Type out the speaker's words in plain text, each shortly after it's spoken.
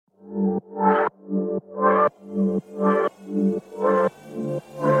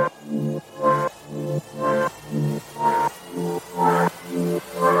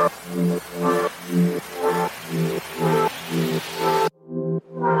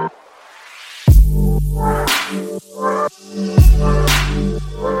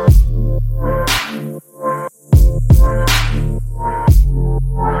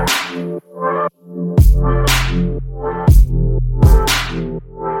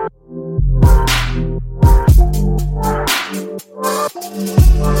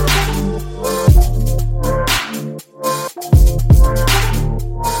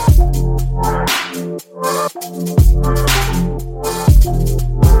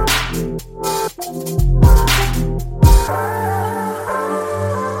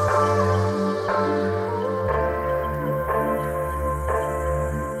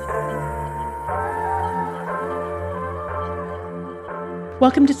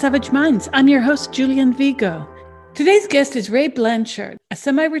Welcome to Savage Minds. I'm your host, Julian Vigo. Today's guest is Ray Blanchard, a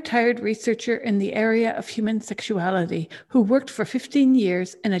semi-retired researcher in the area of human sexuality who worked for 15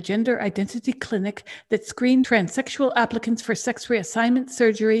 years in a gender identity clinic that screened transsexual applicants for sex reassignment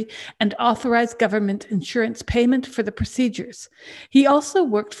surgery and authorized government insurance payment for the procedures. He also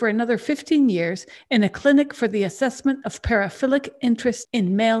worked for another 15 years in a clinic for the assessment of paraphilic interest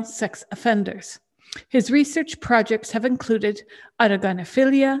in male sex offenders. His research projects have included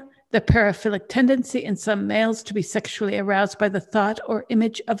autogynephilia, the paraphilic tendency in some males to be sexually aroused by the thought or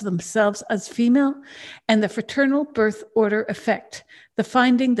image of themselves as female, and the fraternal birth order effect, the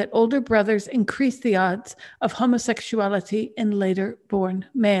finding that older brothers increase the odds of homosexuality in later born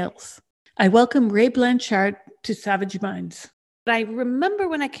males. I welcome Ray Blanchard to Savage Minds. I remember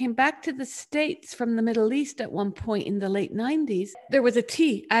when I came back to the States from the Middle East at one point in the late 90s, there was a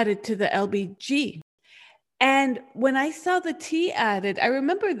T added to the LBG. And when I saw the T added, I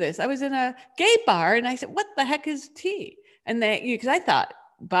remember this. I was in a gay bar and I said, what the heck is T? And because I thought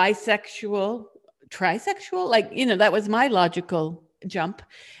bisexual, trisexual, that was my logical jump.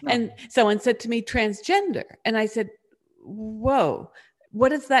 No. And someone said to me, transgender. And I said, whoa,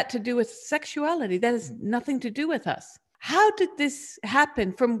 what is that to do with sexuality? That has nothing to do with us. How did this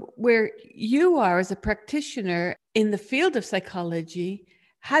happen from where you are as a practitioner in the field of psychology?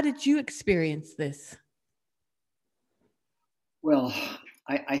 How did you experience this? Well,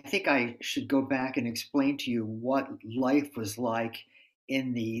 I think I should go back and explain to you what life was like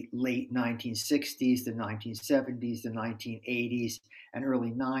in the late 1960s, the 1970s, the 1980s, and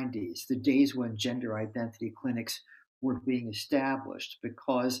early 90s, the days when gender identity clinics were being established,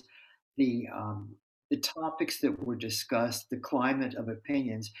 because the topics that were discussed, the climate of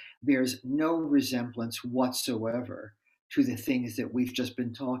opinions, bears no resemblance whatsoever to the things that we've just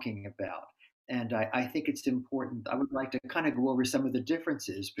been talking about. And I think it's important. I would like to kind of go over some of the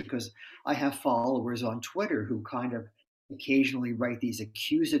differences, because I have followers on Twitter who kind of occasionally write these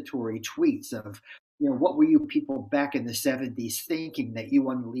accusatory tweets of, what were you people back in the 70s thinking that you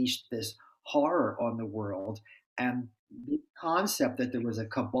unleashed this horror on the world? And the concept that there was a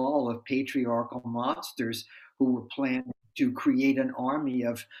cabal of patriarchal monsters who were planning to create an army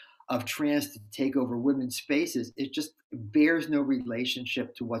of trans to take over women's spaces, it just bears no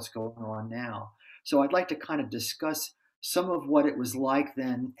relationship to what's going on now. So I'd like to kind of discuss some of what it was like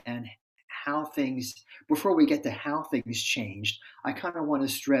then and how things, before we get to how things changed, I kind of want to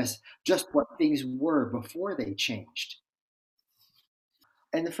stress just what things were before they changed.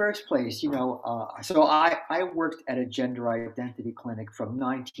 In the first place, so I worked at a gender identity clinic from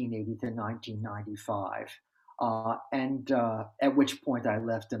 1980 to 1995. At which point I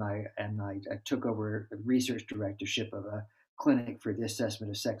left and I took over the research directorship of a clinic for the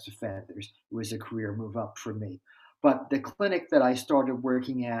assessment of sex offenders. It was a career move up for me. But the clinic that I started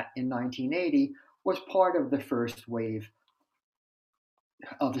working at in 1980 was part of the first wave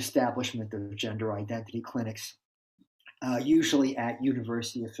of establishment of gender identity clinics, usually at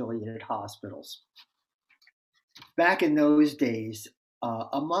university-affiliated hospitals. Back in those days,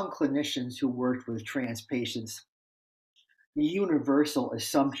 among clinicians who worked with trans patients, the universal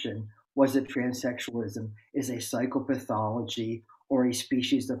assumption was that transsexualism is a psychopathology or a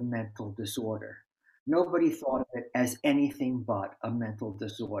species of mental disorder. Nobody thought of it as anything but a mental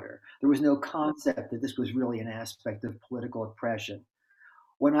disorder. There was no concept that this was really an aspect of political oppression.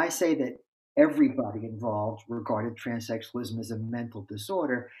 When I say that everybody involved regarded transsexualism as a mental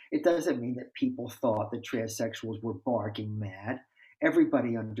disorder, it doesn't mean that people thought that transsexuals were barking mad.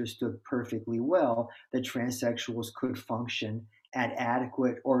 Everybody understood perfectly well that transsexuals could function at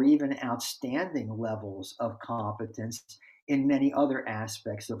adequate or even outstanding levels of competence in many other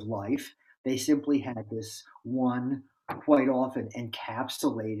aspects of life. They simply had this one, quite often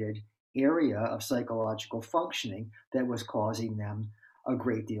encapsulated area of psychological functioning that was causing them a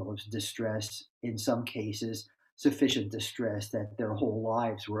great deal of distress, in some cases sufficient distress that their whole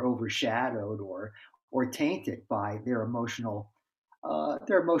lives were overshadowed or tainted by their emotional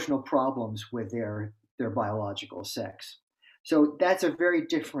problems with their biological sex. So that's a very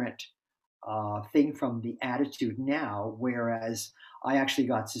different thing from the attitude now, whereas I actually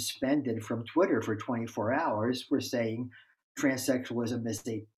got suspended from Twitter for 24 hours for saying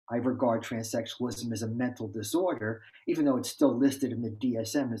I regard transsexualism as a mental disorder, even though it's still listed in the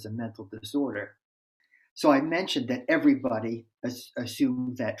DSM as a mental disorder. So I mentioned that everybody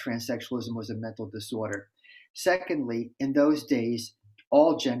assumed that transsexualism was a mental disorder. Secondly, in those days,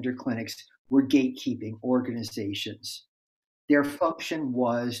 all gender clinics were gatekeeping organizations. Their function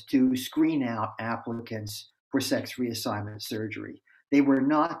was to screen out applicants for sex reassignment surgery. They were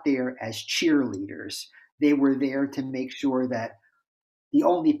not there as cheerleaders. They were there to make sure that The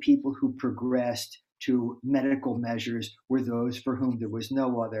only people who progressed to medical measures were those for whom there was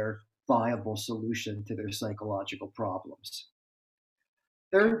no other viable solution to their psychological problems.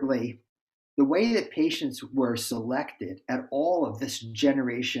 Thirdly, the way that patients were selected at all of this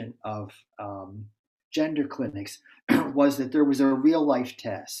generation of gender clinics was that there was a real life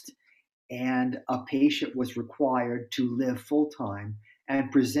test, and a patient was required to live full time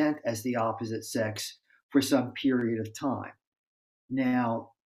and present as the opposite sex for some period of time.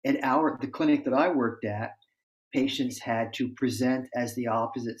 Now, at the clinic that I worked at, patients had to present as the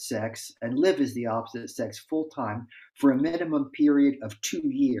opposite sex and live as the opposite sex full time for a minimum period of 2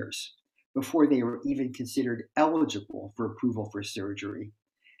 years before they were even considered eligible for approval for surgery.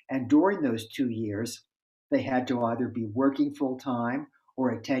 And during those 2 years, they had to either be working full time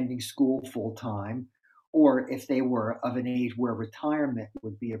or attending school full time, or if they were of an age where retirement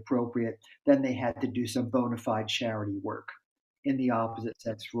would be appropriate, then they had to do some bona fide charity work in the opposite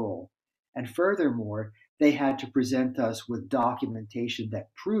sex role. And furthermore, they had to present us with documentation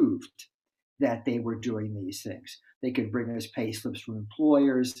that proved that they were doing these things. They could bring us pay slips from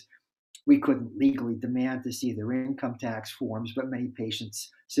employers. We couldn't legally demand to see their income tax forms, but many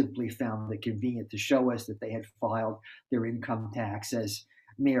patients simply found it convenient to show us that they had filed their income tax as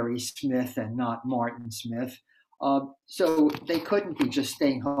Mary Smith and not Martin Smith. So they couldn't be just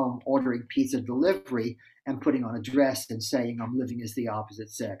staying home, ordering pizza delivery, and putting on a dress and saying, I'm living as the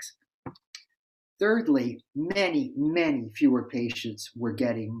opposite sex. Thirdly, many, many fewer patients were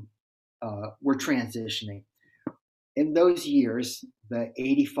transitioning. In those years, the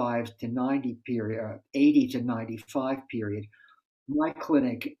 85 to 90 period, 80 to 95 period, my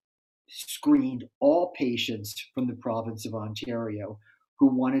clinic screened all patients from the province of Ontario who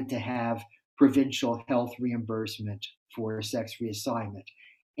wanted to have provincial health reimbursement for sex reassignment.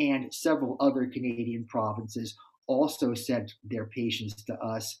 And several other Canadian provinces also sent their patients to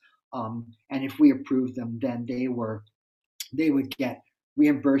us. And if we approved them, then they would get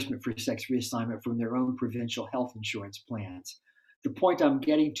reimbursement for sex reassignment from their own provincial health insurance plans. The point I'm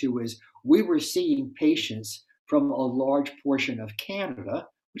getting to is we were seeing patients from a large portion of Canada,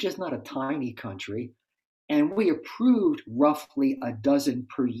 which is not a tiny country, and we approved roughly a dozen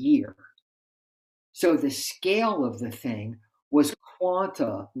per year. So the scale of the thing was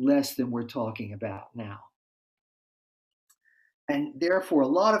quanta less than we're talking about now. And therefore, a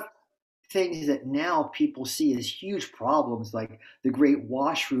lot of things that now people see as huge problems, like the great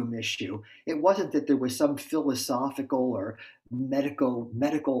washroom issue, it wasn't that there was some philosophical or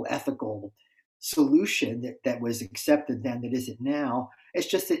medical ethical solution that was accepted then that isn't now. It's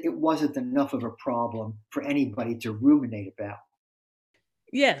just that it wasn't enough of a problem for anybody to ruminate about.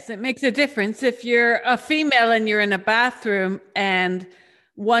 Yes, it makes a difference if you're a female and you're in a bathroom and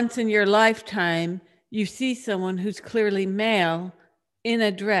once in your lifetime you see someone who's clearly male in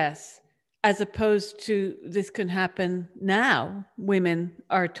a dress, as opposed to this can happen now. Women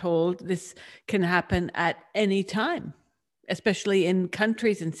are told this can happen at any time, especially in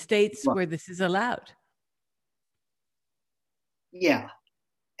countries and states where this is allowed. Yeah.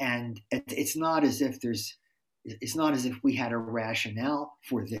 And it's not as if we had a rationale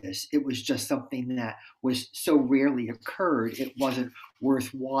for this. It was just something that was so rarely occurred, it wasn't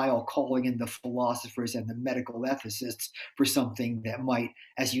worthwhile calling in the philosophers and the medical ethicists for something that might,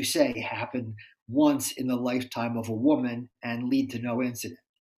 as you say, happen once in the lifetime of a woman and lead to no incident.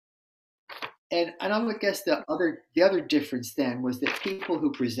 And I would guess the other difference then was that people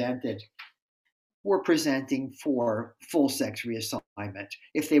who presented were presenting for full sex reassignment.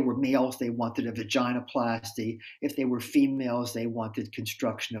 If they were males, they wanted a vaginoplasty. If they were females, they wanted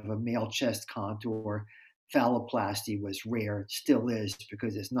construction of a male chest contour. Phalloplasty was rare, still is,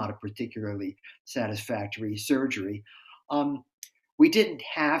 because it's not a particularly satisfactory surgery. We didn't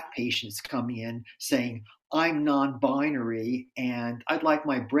have patients coming in saying, I'm non-binary and I'd like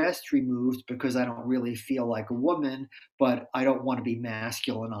my breasts removed because I don't really feel like a woman, but I don't want to be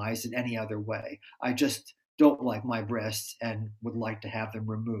masculinized in any other way. I just don't like my breasts and would like to have them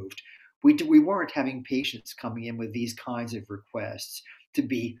removed. We weren't having patients coming in with these kinds of requests to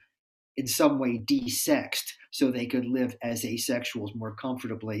be in some way de-sexed so they could live as asexuals more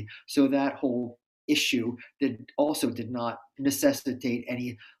comfortably. So that whole issue that also did not necessitate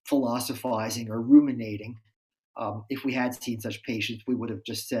any philosophizing or ruminating. If we had seen such patients, we would have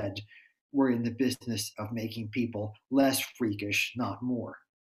just said, we're in the business of making people less freakish, not more.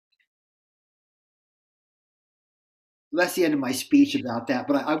 That's the end of my speech about that,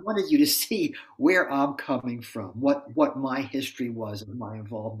 but I wanted you to see where I'm coming from, what my history was and my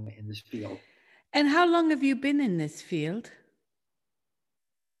involvement in this field. And how long have you been in this field?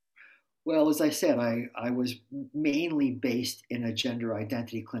 Well, as I said, I was mainly based in a gender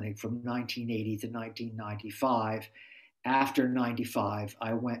identity clinic from 1980 to 1995. After 95,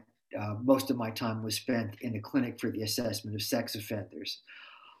 I went, most of my time was spent in a clinic for the assessment of sex offenders.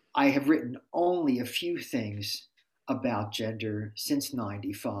 I have written only a few things about gender since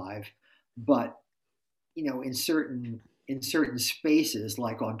 95, but in certain spaces,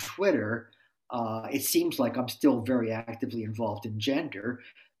 like on Twitter, it seems like I'm still very actively involved in gender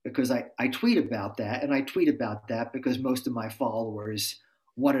because I tweet about that, and I tweet about that because most of my followers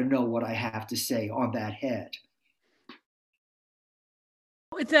want to know what I have to say on that head.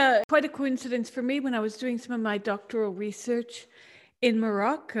 It's quite a coincidence for me. When I was doing some of my doctoral research in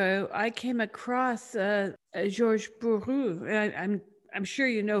Morocco, I came across Georges Bourou. I'm sure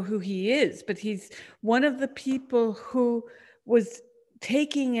you know who he is, but he's one of the people who was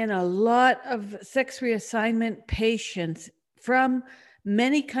taking in a lot of sex reassignment patients from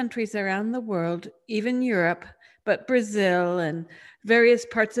many countries around the world, even Europe, but Brazil and various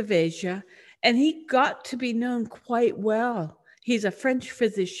parts of Asia. And he got to be known quite well. He's a French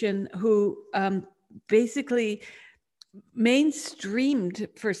physician who basically mainstreamed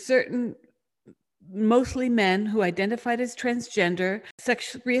for certain, mostly men who identified as transgender,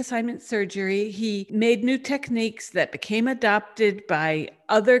 sex reassignment surgery. He made new techniques that became adopted by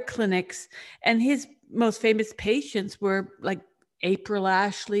other clinics. And his most famous patients were like April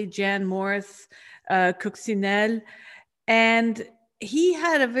Ashley, Jan Morris, Coccinelle. And he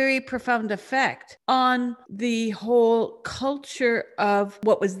had a very profound effect on the whole culture of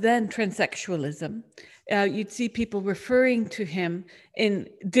what was then transsexualism. You'd see people referring to him in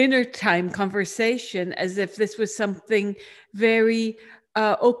dinner time conversation as if this was something very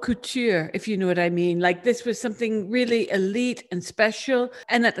haute couture, if you know what I mean. Like this was something really elite and special.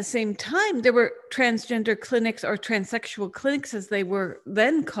 And at the same time, there were transgender clinics, or transsexual clinics, as they were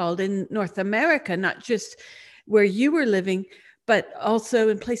then called, in North America, not just where you were living, but also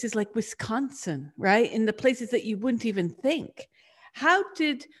in places like Wisconsin, right? In the places that you wouldn't even think. How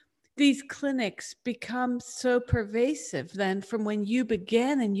did these clinics become so pervasive then, from when you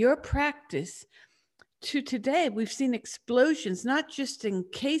began in your practice to today? We've seen explosions, not just in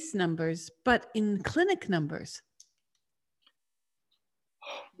case numbers, but in clinic numbers.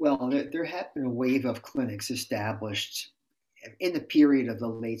 Well, there had been a wave of clinics established in the period of the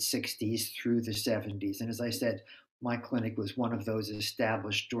late 60s through the 70s. And as I said, my clinic was one of those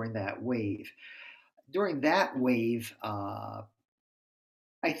established during that wave. During that wave,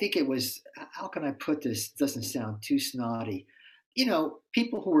 I think it was, how can I put this? Doesn't sound too snotty.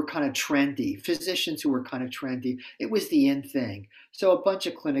 People who were kind of trendy, physicians who were kind of trendy, it was the in thing. So a bunch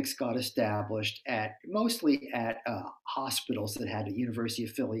of clinics got established mostly at hospitals that had a university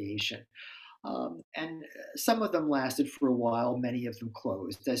affiliation. And some of them lasted for a while, many of them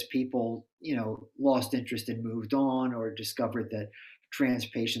closed as people, lost interest and moved on, or discovered that trans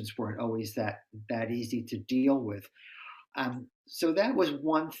patients weren't always that easy to deal with. So that was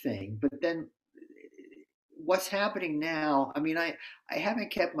one thing. But then what's happening now, I mean, I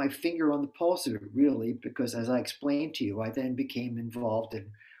haven't kept my finger on the pulse of it really, because as I explained to you, I then became involved in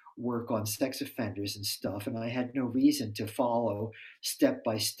work on sex offenders and stuff, and I had no reason to follow step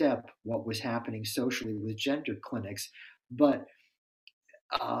by step what was happening socially with gender clinics. But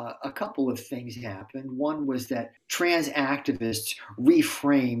a couple of things happened. One was that trans activists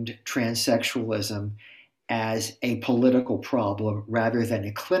reframed transsexualism as a political problem rather than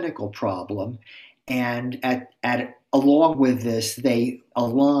a clinical problem. And along with this, they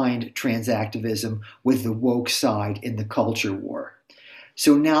aligned trans activism with the woke side in the culture war.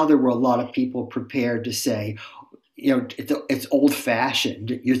 So now there were a lot of people prepared to say, it's old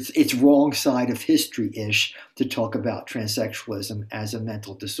fashioned. It's wrong side of history ish to talk about transsexualism as a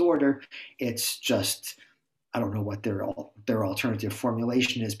mental disorder. It's just, I don't know what their alternative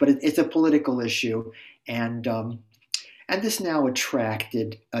formulation is, but it's a political issue, and this now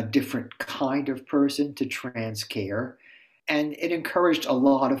attracted a different kind of person to trans care, and it encouraged a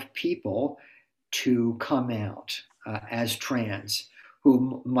lot of people to come out as trans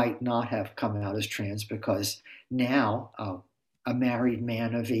who might not have come out as trans, because now a married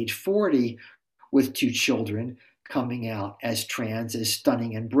man of age 40 with two children coming out as trans is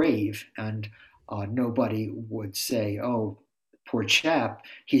stunning and brave. And nobody would say, oh, poor chap,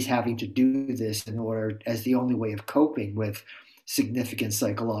 he's having to do this in order as the only way of coping with significant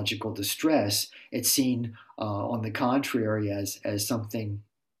psychological distress. It's seen, on the contrary, as something,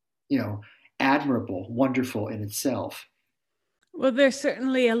 you know, admirable, wonderful in itself. Well, there's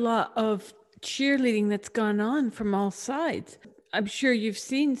certainly a lot of cheerleading that's gone on from all sides. I'm sure you've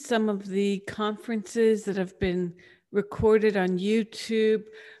seen some of the conferences that have been recorded on YouTube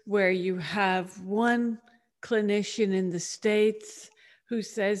where you have one clinician in the States who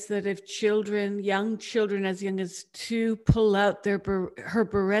says that if young children as young as 2, pull out her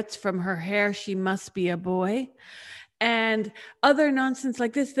barrettes from her hair, she must be a boy. And other nonsense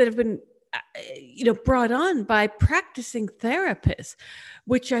like this that have been brought on by practicing therapists,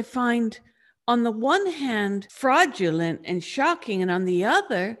 which I find on the one hand fraudulent and shocking, and on the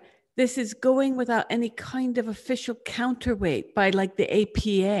other, this is going without any kind of official counterweight by like the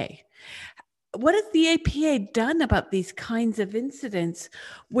APA. What has the APA done about these kinds of incidents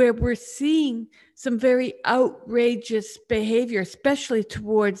where we're seeing some very outrageous behavior, especially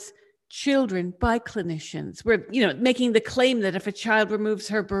towards children by clinicians? We're, making the claim that if a child removes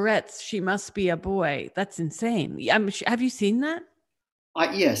her barrettes, she must be a boy. That's insane. Have you seen that?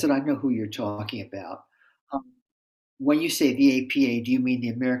 Yes, and I know who you're talking about. Um, when you say the APA, do you mean the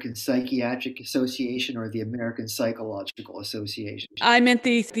American Psychiatric Association or the American Psychological Association? I meant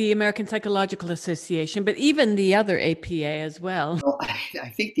the American Psychological Association, but even the other APA as well. Well, I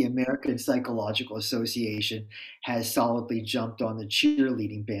think the American Psychological Association has solidly jumped on the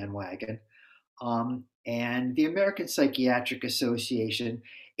cheerleading bandwagon. And the American Psychiatric Association,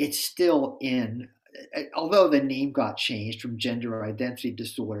 it's still although the name got changed from gender identity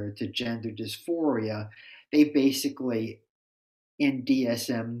disorder to gender dysphoria, they basically, in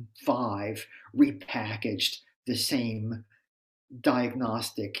DSM 5, repackaged the same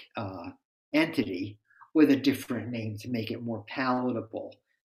diagnostic entity with a different name to make it more palatable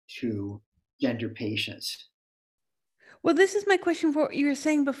to gender patients. Well, this is my question for what you were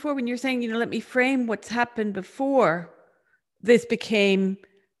saying before when you're saying, let me frame what's happened before this became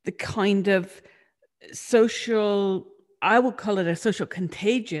the kind of social, I would call it a social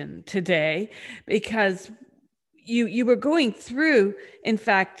contagion today, because you were going through, in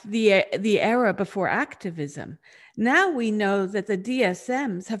fact, the era before activism. Now we know that the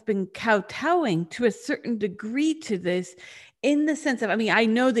DSMs have been kowtowing to a certain degree to this, in the sense of, I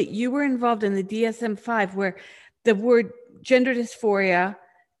know that you were involved in the DSM-5, where the word gender dysphoria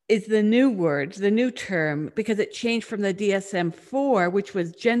is the new word, the new term, because it changed from the DSM-4, which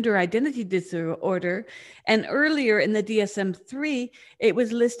was gender identity disorder. And earlier in the DSM-3, it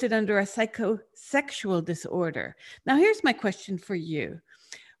was listed under a psychosexual disorder. Now, here's my question for you.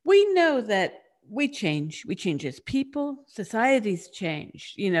 We know that we change as people, societies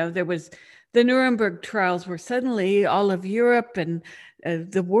change. There was the Nuremberg trials where suddenly all of Europe and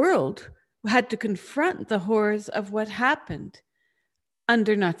the world had to confront the horrors of what happened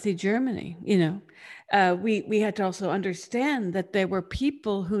under Nazi Germany. We had to also understand that there were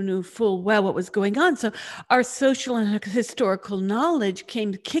people who knew full well what was going on. So our social and historical knowledge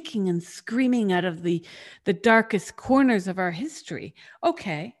came kicking and screaming out of the darkest corners of our history.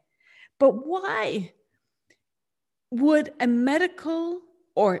 Okay, but why would a medical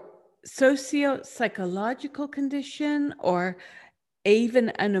or socio-psychological condition, or even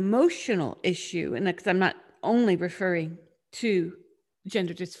an emotional issue, and because I'm not only referring to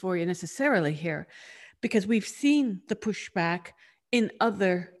gender dysphoria necessarily here, because we've seen the pushback in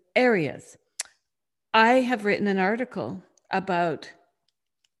other areas. I have written an article about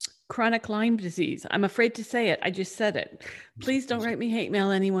chronic Lyme disease. I'm afraid to say it. I just said it. Please don't write me hate mail,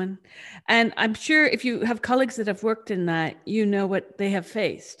 anyone. And I'm sure if you have colleagues that have worked in that, you know what they have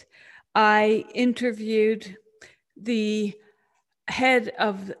faced. I interviewed the head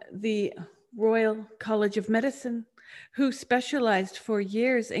of the Royal College of Medicine, who specialized for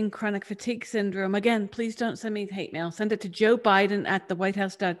years in chronic fatigue syndrome. Again, please don't send me hate mail. Send it to Joe Biden at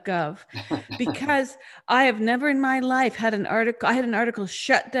thewhitehouse.gov, because I have never in my life had an article. I had an article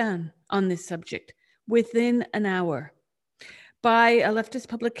shut down on this subject within an hour by a leftist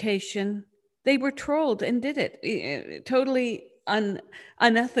publication. They were trolled and did it. Totally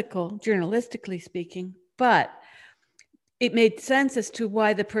unethical, journalistically speaking, but it made sense as to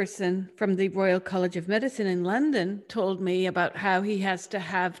why the person from the Royal College of Medicine in London told me about how he has to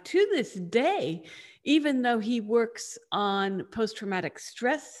have, to this day, even though he works on post-traumatic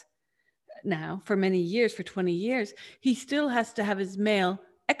stress now for many years, for 20 years, he still has to have his male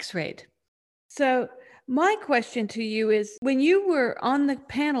x-rayed. So my question to you is, when you were on the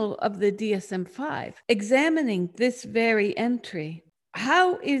panel of the DSM-5 examining this very entry,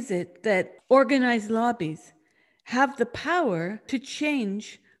 how is it that organized lobbies have the power to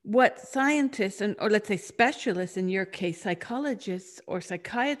change what scientists or let's say specialists, in your case, psychologists or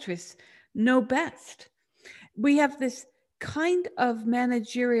psychiatrists, know best? We have this kind of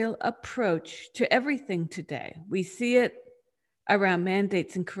managerial approach to everything today. We see it around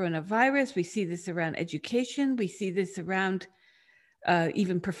mandates in coronavirus. We see this around education. We see this around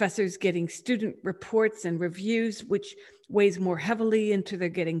even professors getting student reports and reviews, which weighs more heavily into their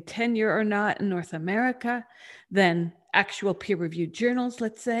getting tenure or not in North America than actual peer-reviewed journals,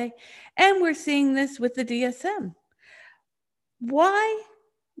 let's say. And we're seeing this with the DSM. Why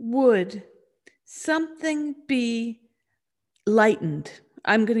would something be lightened?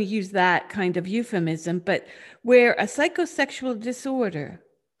 I'm going to use that kind of euphemism, but where a psychosexual disorder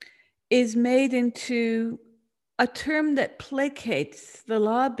is made into a term that placates the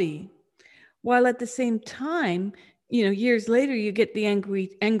lobby, while at the same time, years later, you get the angry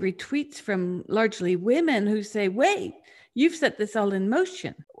tweets from largely women who say, wait, you've set this all in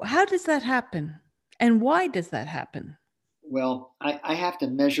motion. How does that happen? And why does that happen? Well, I have to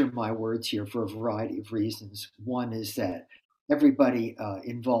measure my words here for a variety of reasons. One is that everybody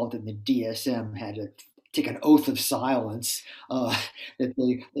involved in the DSM had to take an oath of silence that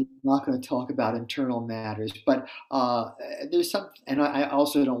they're not going to talk about internal matters. But there's some, and I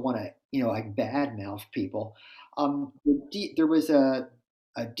also don't want to, like badmouth people. There was a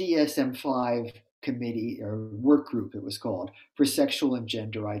DSM-5 committee or work group, it was called, for sexual and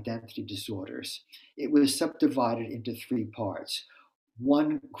gender identity disorders. It was subdivided into three parts.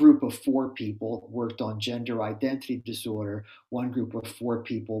 One group of 4 people worked on gender identity disorder, one group of 4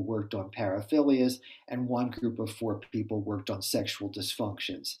 people worked on paraphilias, and one group of 4 people worked on sexual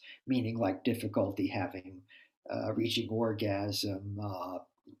dysfunctions, meaning like difficulty having, reaching orgasm,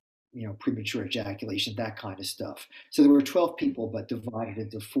 premature ejaculation, that kind of stuff. So there were 12 people, but divided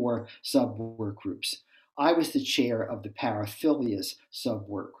into 4 sub-work groups. I was the chair of the paraphilias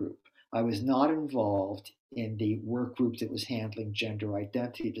sub-work group. I was not involved in the work group that was handling gender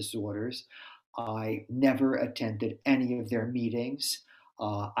identity disorders. I never attended any of their meetings.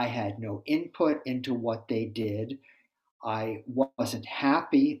 I had no input into what they did. I wasn't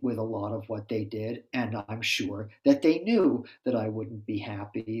happy with a lot of what they did, and I'm sure that they knew that I wouldn't be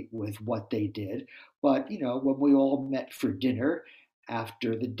happy with what they did. But, when we all met for dinner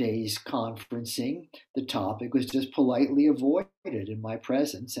after the day's conferencing, the topic was just politely avoided in my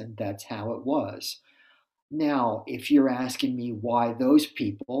presence, and that's how it was. Now, if you're asking me why those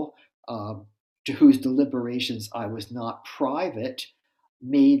people, to whose deliberations I was not private,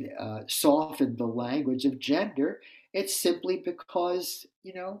 softened the language of gender, it's simply because,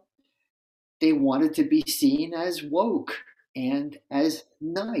 they wanted to be seen as woke and as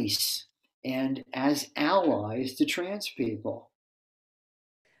nice and as allies to trans people.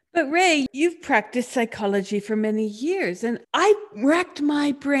 But Ray, you've practiced psychology for many years, and I racked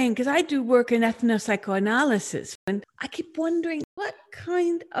my brain because I do work in ethnopsychoanalysis, and I keep wondering what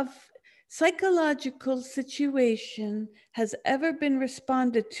kind of psychological situation has ever been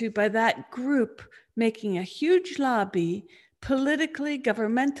responded to by that group making a huge lobby politically,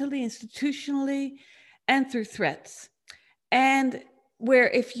 governmentally, institutionally, and through threats. And where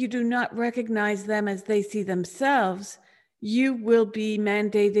if you do not recognize them as they see themselves, you will be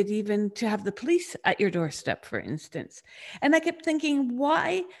mandated even to have the police at your doorstep, for instance. And I kept thinking,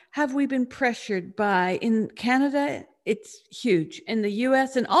 why have we been pressured by, in Canada, it's huge. In the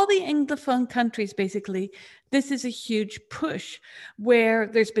US and all the Anglophone countries, basically, this is a huge push where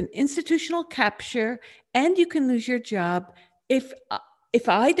there's been institutional capture and you can lose your job if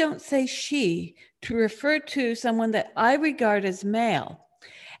I don't say she to refer to someone that I regard as male.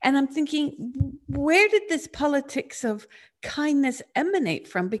 And I'm thinking, where did this politics of kindness emanate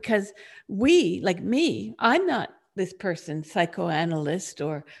from? Because we, like me, I'm not this person's psychoanalyst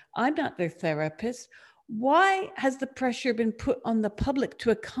or I'm not their therapist. Why has the pressure been put on the public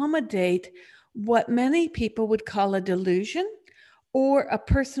to accommodate what many people would call a delusion or a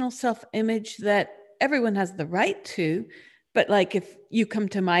personal self-image that everyone has the right to? But like if you come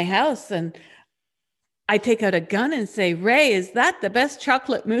to my house and I take out a gun and say, Ray, is that the best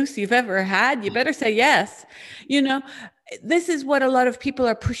chocolate mousse you've ever had? You better say yes. This is what a lot of people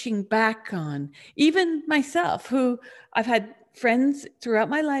are pushing back on. Even myself, who I've had friends throughout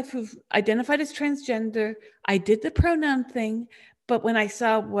my life who've identified as transgender. I did the pronoun thing, but when I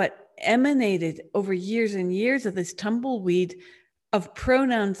saw what emanated over years and years of this tumbleweed of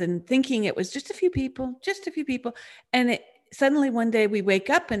pronouns and thinking it was just a few people, and suddenly one day we wake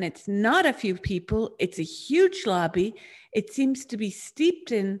up and it's not a few people, it's a huge lobby. It seems to be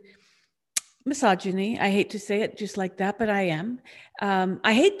steeped in misogyny. I hate to say it just like that, but I am.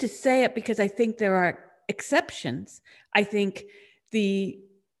 I hate to say it because I think there are exceptions. I think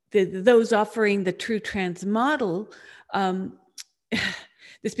those offering the true trans model,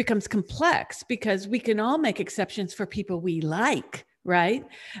 this becomes complex because we can all make exceptions for people we like, right?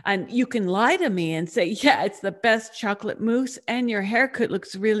 And you can lie to me and say, yeah, it's the best chocolate mousse and your haircut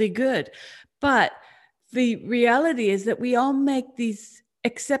looks really good. But the reality is that we all make these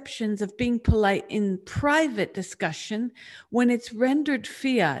exceptions of being polite in private discussion. When it's rendered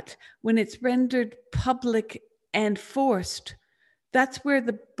fiat, when it's rendered public and forced, that's where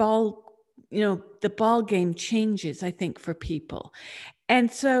the ball game changes, I think, for people.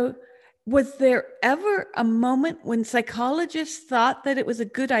 And so, was there ever a moment when psychologists thought that it was a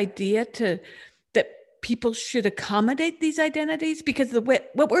good idea that people should accommodate these identities? Because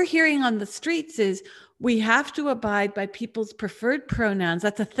what we're hearing on the streets is we have to abide by people's preferred pronouns.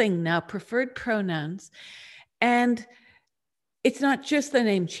 That's a thing now, preferred pronouns. And it's not just the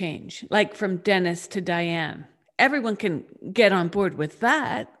name change, like from Dennis to Diane. Everyone can get on board with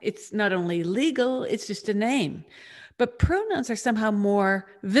that. It's not only legal, it's just a name. But pronouns are somehow more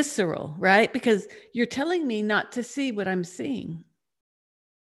visceral, right? Because you're telling me not to see what I'm seeing.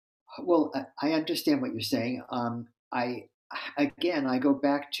 Well, I understand what you're saying. I go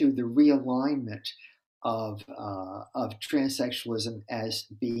back to the realignment of transsexualism as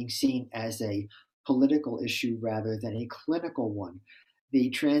being seen as a political issue rather than a clinical one. The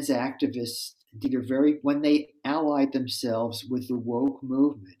trans activists did when they allied themselves with the woke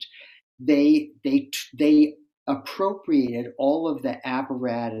movement, they appropriated all of the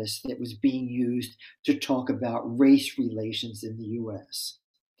apparatus that was being used to talk about race relations in the U.S.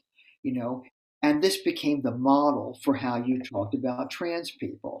 You know, and this became the model for how you talked about trans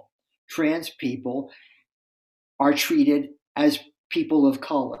people. Trans people are treated as people of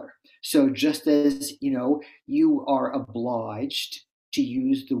color. So just as, you are obliged to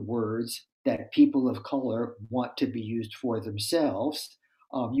use the words that people of color want to be used for themselves,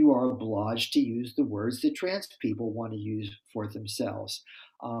 you are obliged to use the words that trans people want to use for themselves.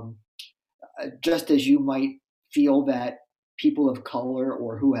 Just as you might feel that people of color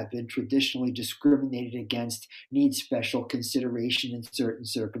or who have been traditionally discriminated against need special consideration in certain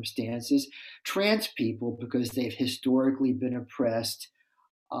circumstances, trans people, because they've historically been oppressed,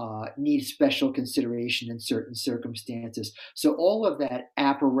 need special consideration in certain circumstances. So all of that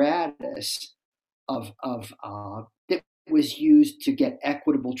apparatus that was used to get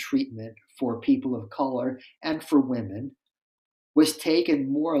equitable treatment for people of color and for women was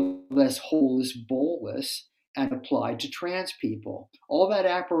taken more or less holus bolus and applied to trans people. All that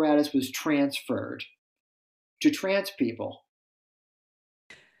apparatus was transferred to trans people.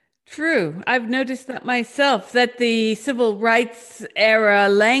 True. I've noticed that myself, that the civil rights era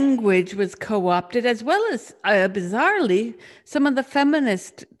language was co-opted, as well as, bizarrely, some of the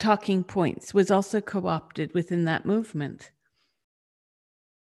feminist talking points was also co-opted within that movement.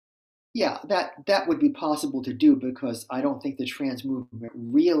 Yeah, that would be possible to do because I don't think the trans movement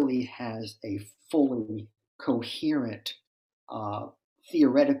really has a fully coherent uh,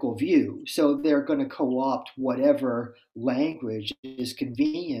 theoretical view. So they're going to co-opt whatever language is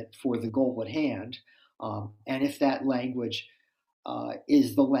convenient for the goal at hand. And if that language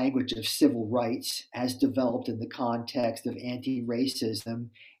is the language of civil rights as developed in the context of anti-racism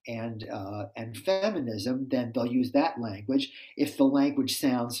and feminism, then they'll use that language. If the language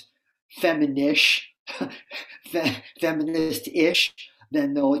sounds feminish, feminist-ish,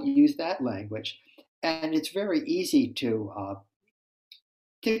 then they'll use that language. And it's very easy to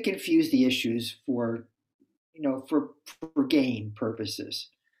confuse the issues for gain purposes.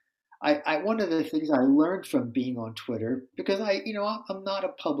 One of the things I learned from being on Twitter, because I'm not a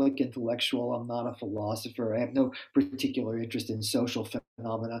public intellectual, I'm not a philosopher, I have no particular interest in social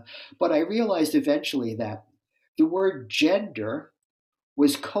phenomena, but I realized eventually that the word gender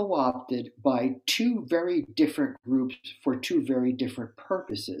was co-opted by two very different groups for two very different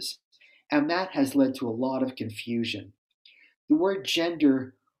purposes, and that has led to a lot of confusion. The word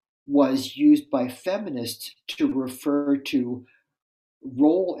gender was used by feminists to refer to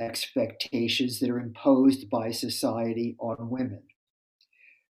role expectations that are imposed by society on women.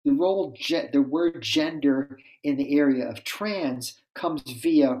 The word gender in the area of trans comes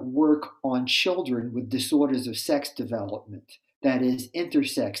via work on children with disorders of sex development, that is,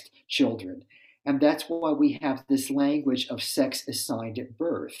 intersexed children. And that's why we have this language of sex assigned at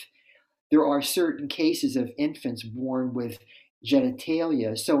birth. There are certain cases of infants born with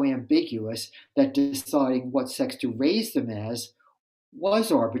genitalia so ambiguous that deciding what sex to raise them as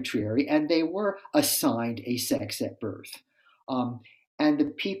was arbitrary, and they were assigned a sex at birth. And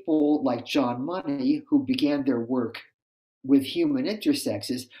the people like John Money, who began their work with human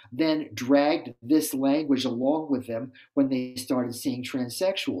intersexes, then dragged this language along with them when they started seeing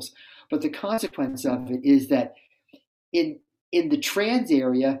transsexuals. But the consequence of it is that in the trans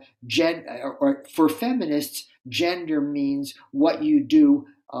area, or for feminists, gender means what you do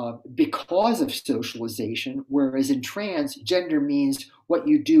because of socialization, whereas in trans, gender means what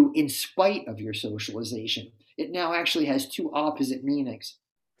you do in spite of your socialization. It now actually has two opposite meanings.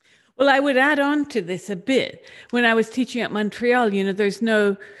 Well, I would add on to this a bit. When I was teaching at Montreal, there's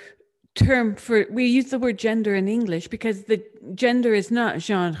no term for, we use the word gender in English because the gender is not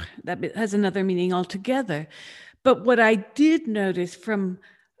genre. That has another meaning altogether. But what I did notice from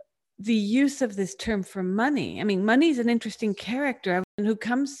the use of this term for money, I mean, money is an interesting character who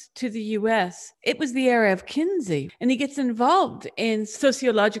comes to the US. It was the era of Kinsey, and he gets involved in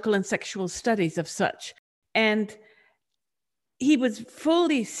sociological and sexual studies of such. And he was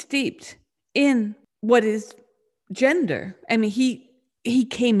fully steeped in what is gender. I mean, he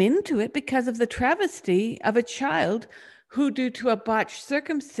came into it because of the travesty of a child who, due to a botched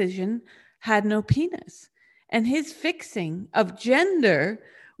circumcision, had no penis. And his fixing of gender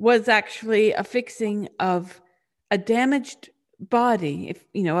was actually a fixing of a damaged body,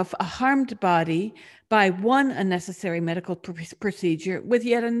 a harmed body by one unnecessary medical procedure with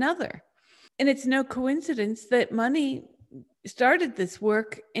yet another. And it's no coincidence that money started this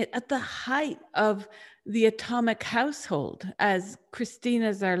work at the height of the atomic household, as Christina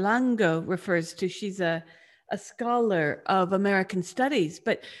Zarlango refers to. She's a scholar of American studies,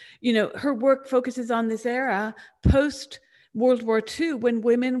 but her work focuses on this era post World War II, when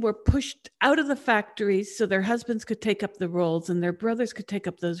women were pushed out of the factories so their husbands could take up the roles and their brothers could take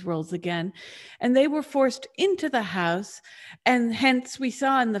up those roles again. And they were forced into the house. And hence we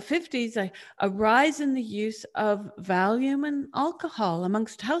saw in the 50s a rise in the use of Valium and alcohol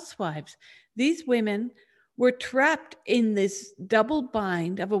amongst housewives. These women were trapped in this double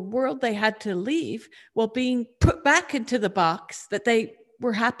bind of a world they had to leave while being put back into the box that they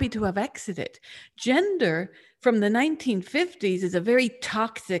were happy to have exited. Gender from the 1950s is a very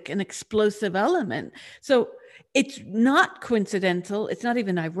toxic and explosive element. So it's not coincidental, it's not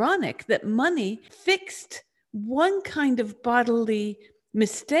even ironic that money fixed one kind of bodily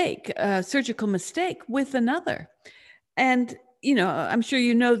mistake, surgical mistake, with another. And, I'm sure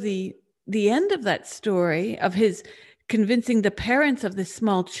the end of that story of his convincing the parents of this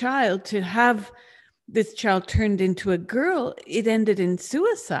small child to have this child turned into a girl, it ended in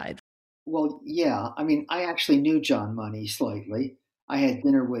suicide. Well, yeah. I mean, I actually knew John Money slightly. I had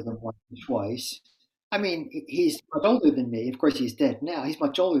dinner with him once or twice. I mean, he's much older than me. Of course, he's dead now. He's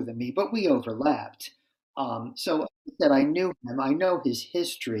much older than me, but we overlapped. So I said I knew him. I know his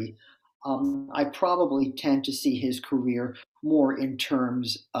history. I probably tend to see his career more in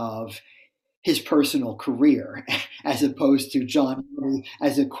terms of his personal career as opposed to John Money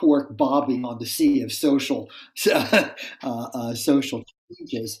as a cork bobbing on the sea of social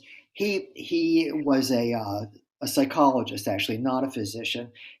changes. He was a psychologist, actually, not a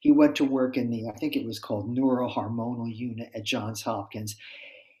physician. He went to work in the, I think it was called neurohormonal unit at Johns Hopkins.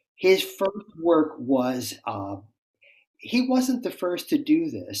 His first work was, he wasn't the first to do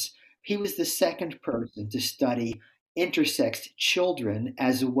this. He was the second person to study intersex children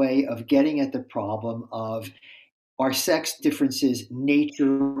as a way of getting at the problem of, are sex differences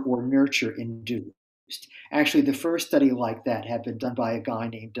nature or nurture induced? Actually, the first study like that had been done by a guy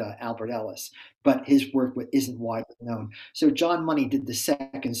named Albert Ellis, but his work isn't widely known. So John Money did the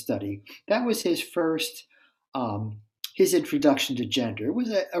second study. That was his first, his introduction to gender. It was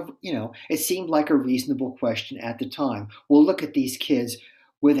it seemed like a reasonable question at the time. We'll look at these kids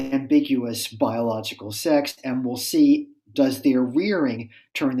with ambiguous biological sex, and we'll see, does their rearing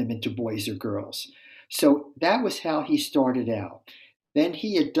turn them into boys or girls? So that was how he started out. Then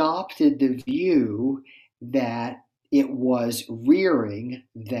he adopted the view that it was rearing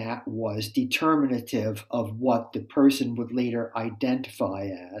that was determinative of what the person would later identify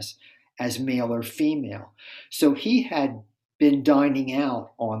as male or female. So he had been dining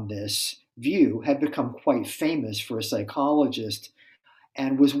out on this view, had become quite famous for a psychologist,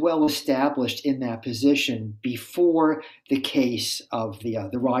 and was well established in that position before the case of the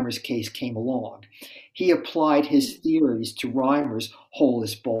Reimers case came along. He applied his theories to Reimer's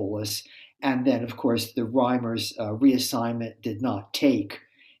holus bolus, and then, of course, the Reimers reassignment did not take,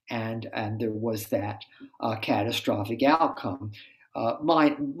 and there was that catastrophic outcome.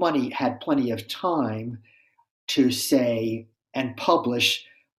 Money had plenty of time to say and publish,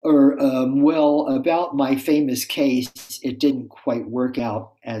 well, about my famous case, it didn't quite work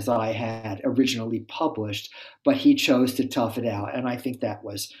out as I had originally published, but he chose to tough it out. And I think that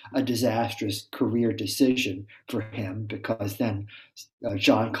was a disastrous career decision for him, because then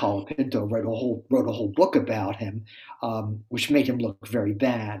John Colapinto wrote a whole book about him, which made him look very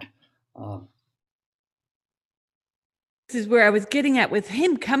bad. This is where I was getting at with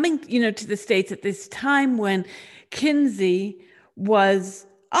him coming, to the States at this time when Kinsey was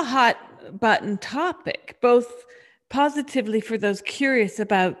a hot button topic, both positively for those curious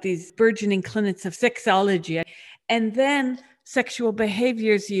about these burgeoning clinics of sexology, and then sexual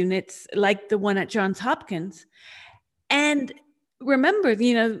behaviors units like the one at Johns Hopkins. And remember,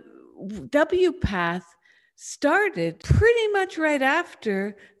 WPATH started pretty much right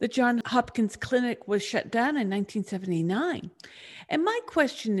after the Johns Hopkins Clinic was shut down in 1979. And my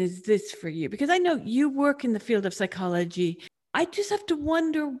question is this for you, because I know you work in the field of psychology. I just have to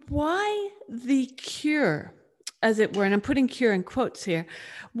wonder why the cure, as it were, and I'm putting cure in quotes here,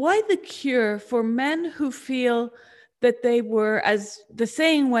 why the cure for men who feel that they were, as the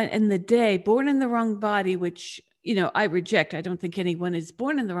saying went in the day, born in the wrong body, which, I reject. I don't think anyone is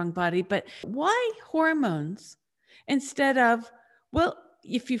born in the wrong body, but why hormones instead of, well,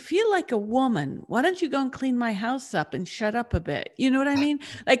 if you feel like a woman, why don't you go and clean my house up and shut up a bit? You know what I mean?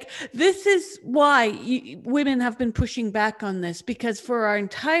 Like, this is why women have been pushing back on this, because for our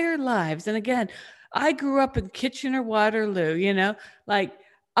entire lives, and again, I grew up in Kitchener Waterloo, like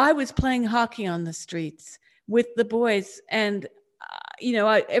I was playing hockey on the streets with the boys. And,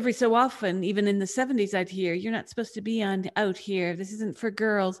 every so often, even in the 70s, I'd hear, you're not supposed to be out here. This isn't for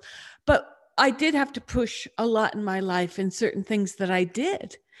girls. But I did have to push a lot in my life in certain things that I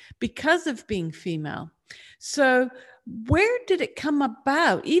did because of being female. So where did it come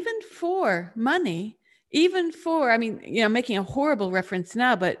about, even for money, even for, making a horrible reference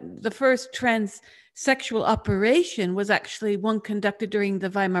now, but the first transsexual operation was actually one conducted during the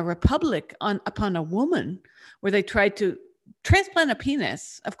Weimar Republic upon a woman, where they tried to transplant a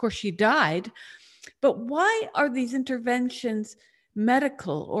penis. Of course, she died. But why are these interventions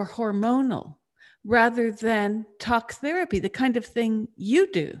medical or hormonal rather than talk therapy, the kind of thing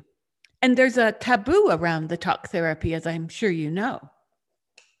you do? And there's a taboo around the talk therapy, as I'm sure you know.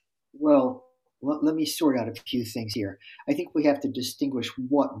 Well, let me sort out a few things here. I think we have to distinguish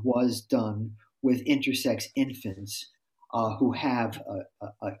what was done with intersex infants who have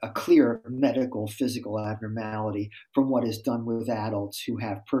a clear medical physical abnormality from what is done with adults who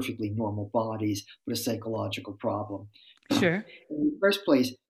have perfectly normal bodies but a psychological problem. Sure. In the first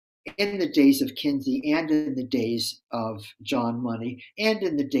place, in the days of Kinsey and in the days of John Money and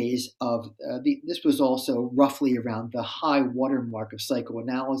in the days of this was also roughly around the high watermark of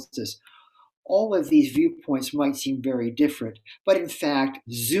psychoanalysis. All of these viewpoints might seem very different, but in fact,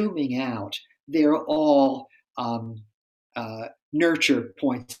 zooming out, they're all nurture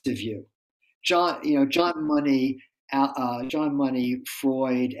points of view. John Money,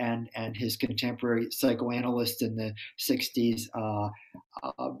 Freud, and his contemporary psychoanalysts in the '60s,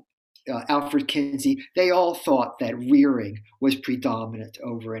 Alfred Kinsey, they all thought that rearing was predominant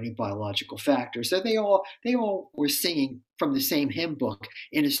over any biological factor. So they all were singing from the same hymn book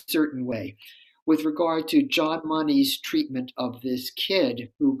in a certain way. With regard to John Money's treatment of this kid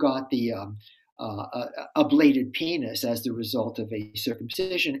who got the ablated penis as the result of a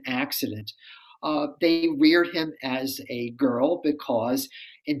circumcision accident, they reared him as a girl because,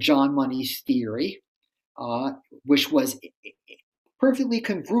 in John Money's theory, which was perfectly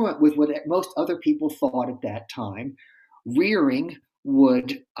congruent with what most other people thought at that time, rearing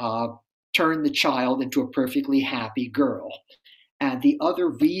would turn the child into a perfectly happy girl. And the other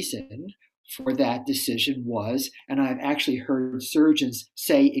reason for that decision was, and I've actually heard surgeons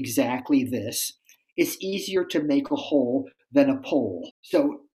say exactly this, it's easier to make a hole than a pole.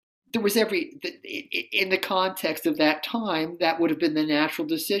 So there was in the context of that time, that would have been the natural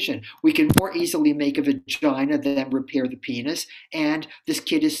decision. We can more easily make a vagina than repair the penis, and this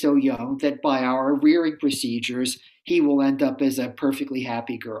kid is so young that by our rearing procedures, he will end up as a perfectly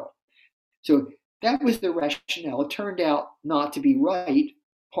happy girl. So that was the rationale. It turned out not to be right,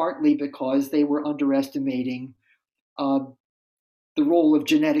 partly because they were underestimating the role of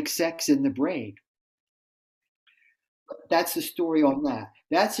genetic sex in the brain. That's the story on that.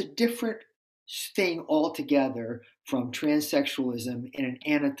 That's a different thing altogether from transsexualism in an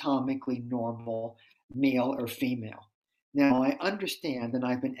anatomically normal male or female. Now, I understand, and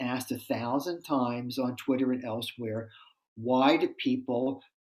I've been asked 1,000 times on Twitter and elsewhere, why do people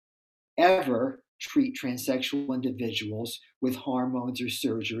ever treat transsexual individuals with hormones or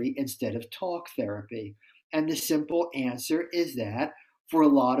surgery instead of talk therapy? And the simple answer is that for a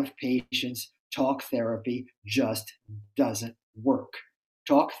lot of patients, talk therapy just doesn't work.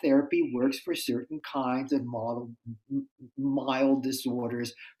 Talk therapy works for certain kinds of mild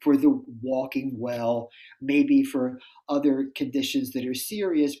disorders, for the walking well, maybe for other conditions that are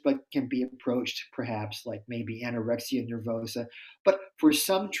serious but can be approached perhaps like maybe anorexia nervosa. But for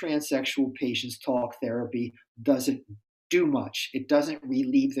some transsexual patients, talk therapy doesn't do much. It doesn't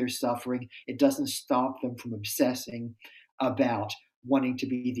relieve their suffering. It doesn't stop them from obsessing about wanting to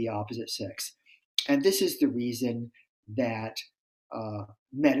be the opposite sex. And this is the reason that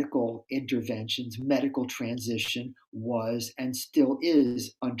medical interventions, medical transition was and still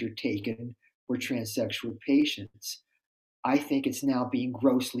is undertaken for transsexual patients. I think it's now being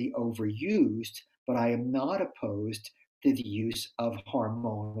grossly overused, but I am not opposed to the use of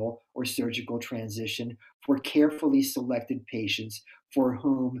hormonal or surgical transition for carefully selected patients for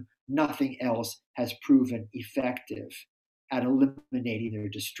whom nothing else has proven effective at eliminating their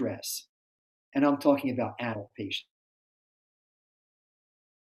distress. And I'm talking about adult patients.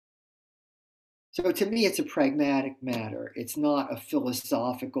 So to me, it's a pragmatic matter. It's not a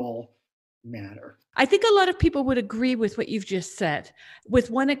philosophical matter. I think a lot of people would agree with what you've just said, with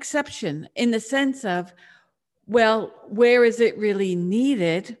one exception, in the sense of, well, where is it really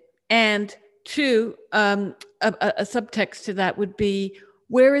needed? And two, a subtext to that would be,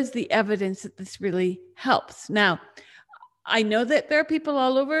 where is the evidence that this really helps? Now, I know that there are people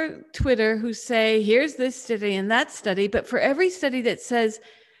all over Twitter who say, here's this study and that study, but for every study that says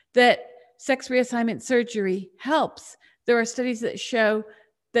that sex reassignment surgery helps, there are studies that show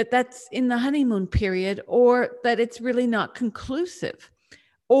that that's in the honeymoon period, or that it's really not conclusive,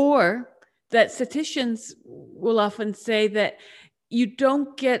 or that statisticians will often say that you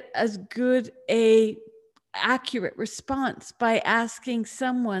don't get as good a accurate response by asking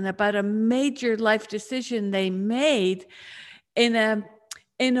someone about a major life decision they made in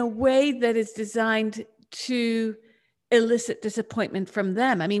a way that is designed to elicit disappointment from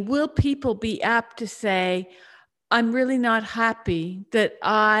them. I mean, will people be apt to say, I'm really not happy that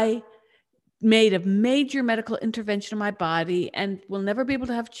I made a major medical intervention in my body and will never be able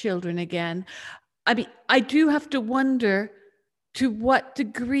to have children again? I mean, I do have to wonder to what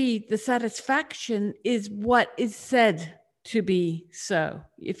degree the satisfaction is what is said to be so,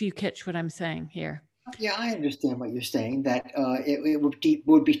 if you catch what I'm saying here. Yeah, I understand what you're saying, that it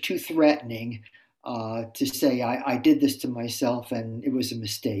would be too threatening to say, I did this to myself and it was a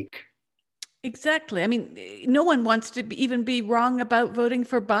mistake. Exactly. I mean, no one wants to even be wrong about voting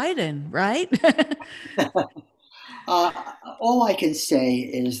for Biden, right? All I can say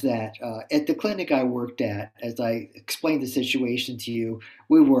is that at the clinic I worked at, as I explained the situation to you,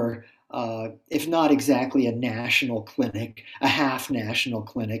 we were, if not exactly a national clinic, a half national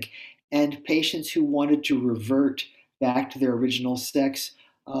clinic, and patients who wanted to revert back to their original sex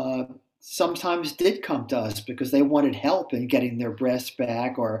uh, sometimes did come to us because they wanted help in getting their breasts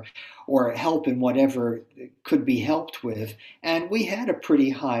back, or help in whatever could be helped with. And we had a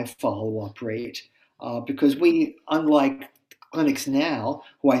pretty high follow up rate because we, unlike clinics now,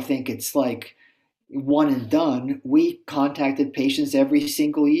 who I think it's like one and done, we contacted patients every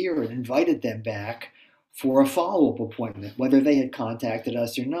single year and invited them back for a follow up appointment, whether they had contacted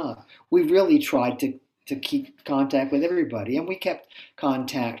us or not. We really tried to keep contact with everybody, and we kept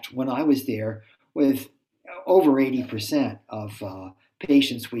contact when I was there with over 80% of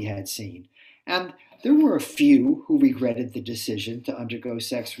patients we had seen. And there were a few who regretted the decision to undergo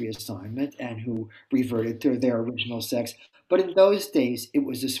sex reassignment and who reverted to their original sex, but in those days it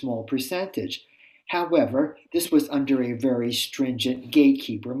was a small percentage. However, this was under a very stringent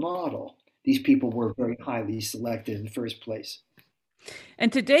gatekeeper model. These people were very highly selected in the first place.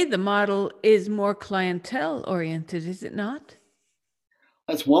 And today the model is more clientele oriented, is it not?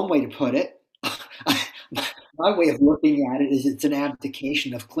 That's one way to put it. My way of looking at it is it's an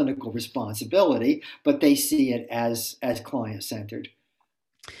abdication of clinical responsibility, but they see it as client centered.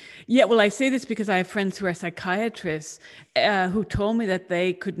 Yeah, well, I say this because I have friends who are psychiatrists who told me that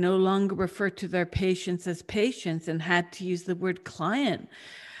they could no longer refer to their patients as patients and had to use the word client.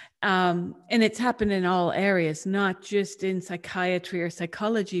 And it's happened in all areas, not just in psychiatry or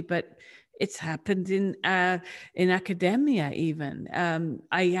psychology, but it's happened in academia even.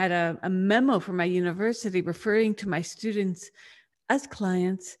 I had a memo from my university referring to my students as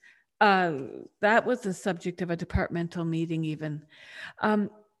clients. That was the subject of a departmental meeting even.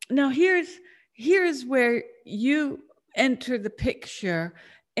 Now here's where you enter the picture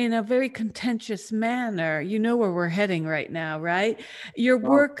in a very contentious manner. You know where we're heading right now, right? Your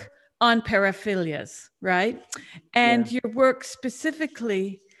Well, work on paraphilias, right? And yeah. your work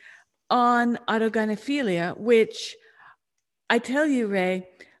specifically on autogynephilia, which I tell you, Ray,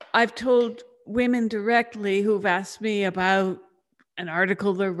 I've told women directly who've asked me about an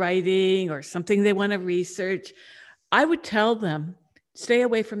article they're writing or something they want to research. I would tell them, stay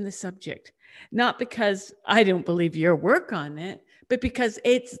away from the subject, not because I don't believe your work on it, but because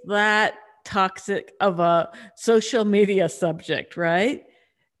it's that toxic of a social media subject, right?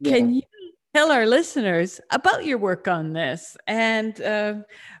 Yeah. Can you tell our listeners about your work on this and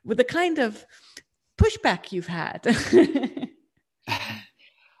with the kind of pushback you've had?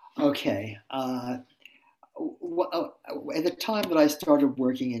 Okay. At the time that I started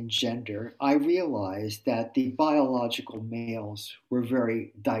working in gender, I realized that the biological males were a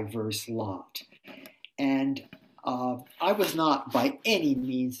very diverse lot. And I was not by any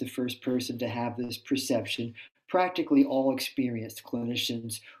means the first person to have this perception. Practically all experienced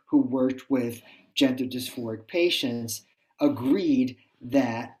clinicians who worked with gender dysphoric patients agreed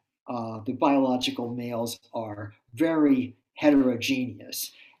that the biological males are very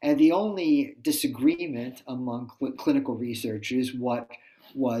heterogeneous. And the only disagreement among clinical researchers what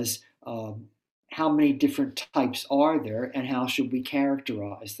was how many different types are there and how should we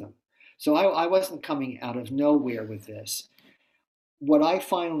characterize them. So I wasn't coming out of nowhere with this. What I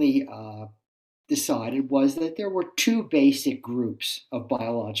finally decided was that there were two basic groups of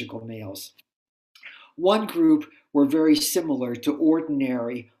biological males. One group were very similar to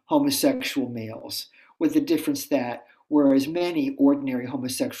ordinary homosexual males, with the difference that whereas many ordinary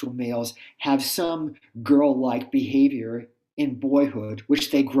homosexual males have some girl like behavior in boyhood, which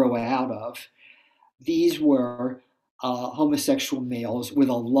they grow out of, these were homosexual males with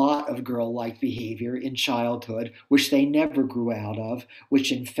a lot of girl like behavior in childhood, which they never grew out of,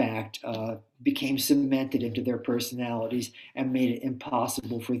 which in fact became cemented into their personalities and made it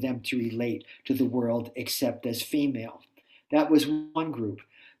impossible for them to relate to the world except as female. That was one group.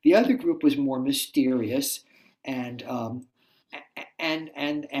 The other group was more mysterious and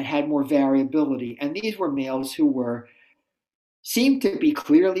and had more variability. And these were males who were seemed to be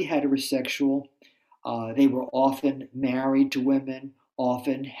clearly heterosexual. They were often married to women,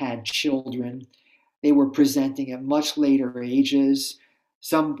 often had children. They were presenting at much later ages.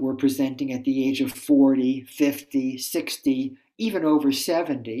 Some were presenting at the age of 40, 50, 60, even over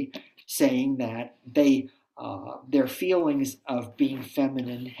 70, saying that their feelings of being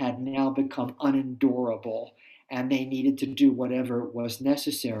feminine had now become unendurable and they needed to do whatever was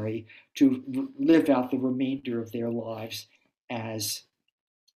necessary to live out the remainder of their lives as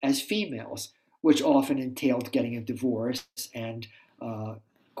females, which often entailed getting a divorce and uh,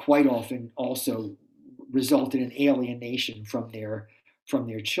 quite often also resulted in alienation from their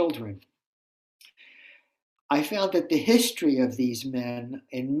children. I found that the history of these men,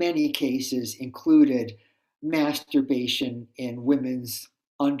 in many cases, included masturbation in women's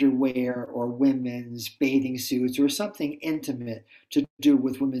underwear or women's bathing suits or something intimate to do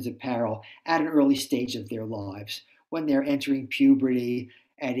with women's apparel at an early stage of their lives when they're entering puberty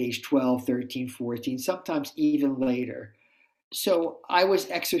at age 12, 13, 14, sometimes even later. So I was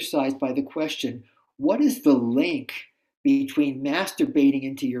exercised by the question, what is the link between masturbating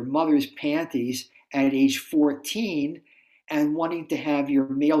into your mother's panties at age 14 and wanting to have your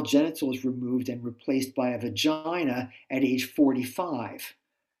male genitals removed and replaced by a vagina at age 45?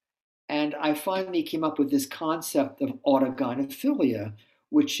 And I finally came up with this concept of autogynephilia,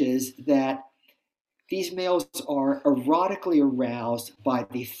 which is that these males are erotically aroused by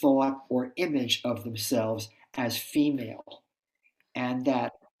the thought or image of themselves as female, and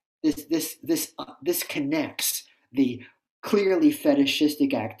that this connects the clearly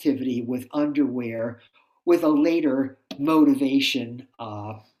fetishistic activity with underwear with a later motivation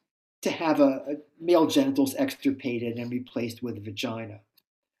to have a male genitals extirpated and replaced with a vagina.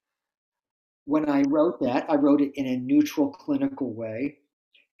 When I wrote that, I wrote it in a neutral clinical way,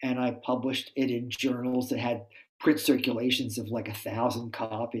 and I published it in journals that had print circulations of like 1,000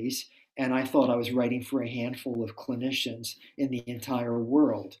 copies. And I thought I was writing for a handful of clinicians in the entire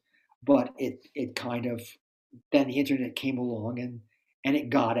world. But it kind of, then the internet came along and it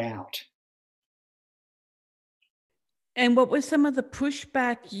got out. And what was some of the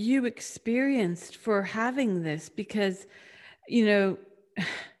pushback you experienced for having this? Because, you know,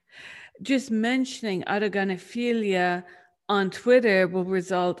 just mentioning autogynephilia on Twitter will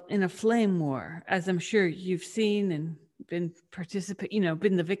result in a flame war, as I'm sure you've seen and been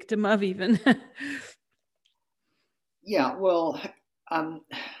been the victim of even. Yeah, well, um,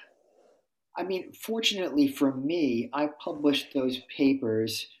 I mean, fortunately for me, I published those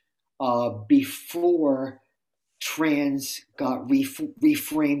papers before trans got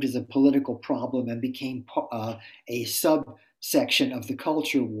reframed as a political problem and became a subsection of the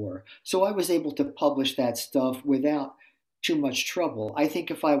culture war. So I was able to publish that stuff without too much trouble. I think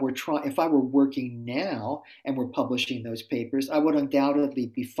if I were working now and were publishing those papers, I would undoubtedly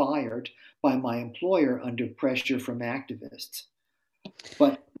be fired by my employer under pressure from activists.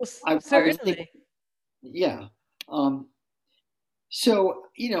 But Well, I was able, certainly. yeah. Um, so,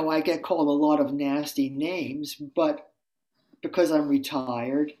 I get called a lot of nasty names, but because I'm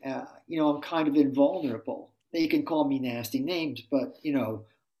retired, I'm kind of invulnerable. They can call me nasty names, but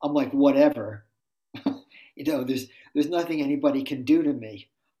I'm like whatever. There's nothing anybody can do to me.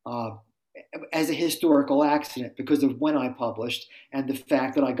 uh, as a historical accident because of when I published and the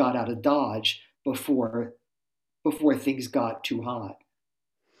fact that I got out of Dodge before things got too hot.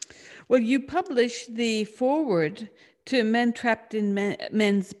 Well, you published the foreword to Men Trapped in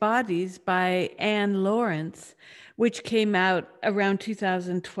Men's Bodies by Anne Lawrence, which came out around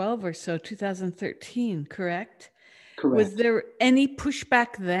 2012 or so, 2013, correct? Was Correct. there any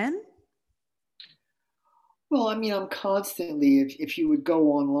pushback then? Well, I mean, I'm constantly, if you would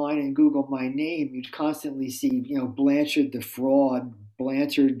go online and Google my name, you'd constantly see, Blanchard the fraud,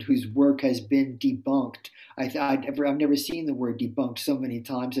 Blanchard whose work has been debunked. I've never seen the word debunked so many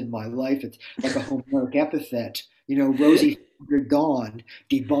times in my life. It's like a Homeric epithet. Rosie Dawn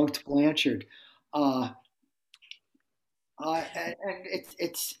debunked Blanchard. Uh, and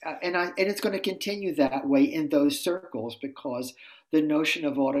it's going to continue that way in those circles because the notion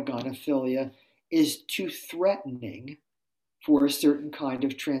of autogonophilia is too threatening for a certain kind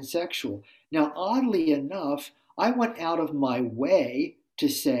of transsexual. Now, oddly enough, I went out of my way to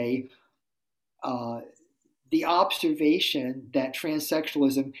say uh, the observation that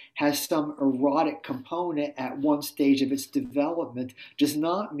transsexualism has some erotic component at one stage of its development does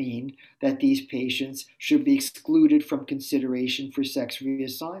not mean that these patients should be excluded from consideration for sex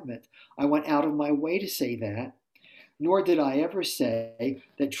reassignment. I went out of my way to say that, nor did I ever say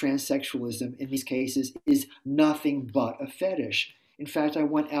that transsexualism in these cases is nothing but a fetish. In fact, I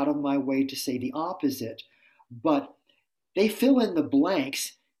went out of my way to say the opposite. But they fill in the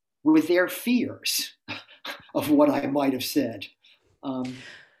blanks with their fears of what I might have said.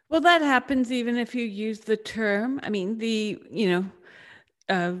 Well, that happens even if you use the term. I mean,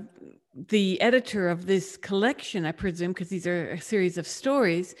 uh, the editor of this collection, I presume, because these are a series of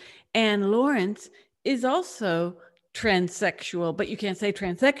stories, Anne Lawrence, is also transsexual, but you can't say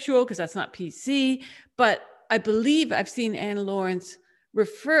transsexual because that's not PC. But I believe I've seen Anne Lawrence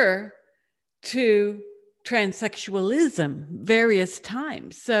refer to transsexualism various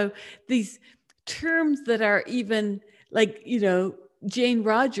times. So these terms that are even like, Jane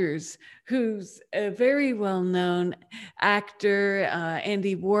Rogers, who's a very well-known actor,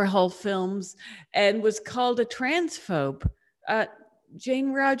 Andy Warhol films, and was called a transphobe.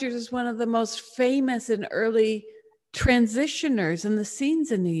 Jane Rogers is one of the most famous and early transitioners in the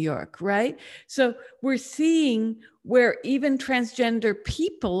scenes in New York, right? So we're seeing where even transgender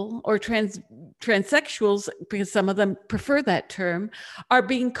people or transsexuals, because some of them prefer that term, are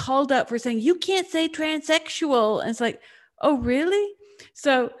being called out for saying, you can't say transsexual. And it's like, oh, really?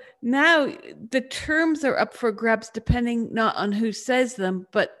 So now the terms are up for grabs depending not on who says them,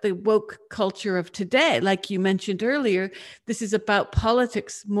 but the woke culture of today. Like you mentioned earlier, this is about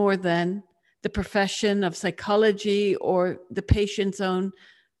politics more than the profession of psychology or the patient's own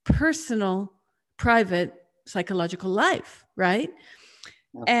personal, private psychological life, right?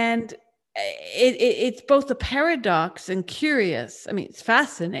 And it's both a paradox and curious. I mean, it's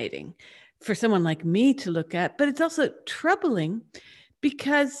fascinating for someone like me to look at, but it's also troubling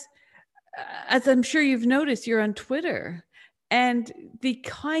because, as I'm sure you've noticed, you're on Twitter, and the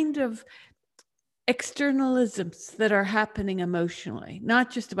kind of externalisms that are happening emotionally,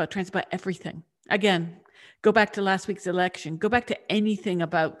 not just about trans, but everything. Again, go back to last week's election, go back to anything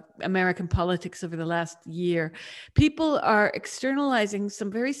about American politics over the last year. People are externalizing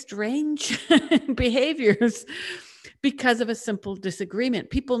some very strange behaviors because of a simple disagreement.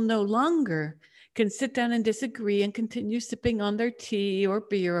 People no longer can sit down and disagree and continue sipping on their tea or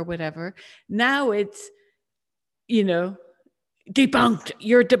beer or whatever. Now it's, debunked,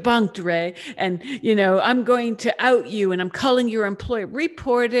 you're debunked, Ray, and I'm going to out you and I'm calling your employer,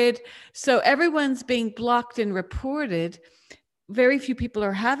 reported. So everyone's being blocked and reported. Very few people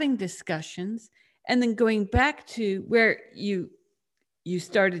are having discussions. And then going back to where you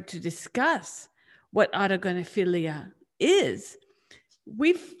started to discuss what autogonophilia is,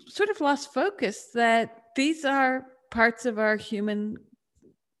 we've sort of lost focus that these are parts of our human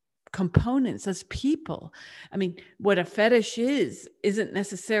components as people. I mean, what a fetish isn't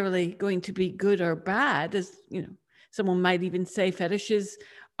necessarily going to be good or bad. As someone might even say fetishes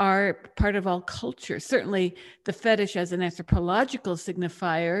are part of all culture. Certainly the fetish as an anthropological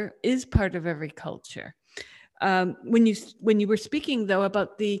signifier is part of every culture. When you were speaking though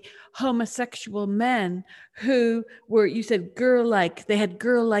about the homosexual men who were, you said girl-like, they had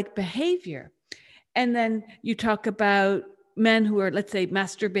girl-like behavior. And then you talk about men who are, let's say,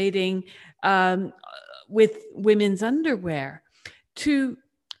 masturbating with women's underwear. To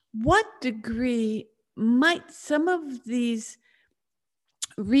what degree might some of these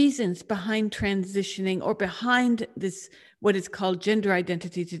reasons behind transitioning or behind this, what is called gender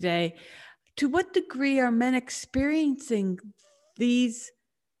identity today, to what degree are men experiencing these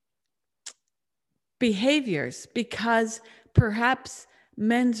behaviors, because perhaps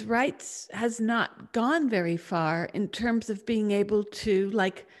men's rights has not gone very far in terms of being able to,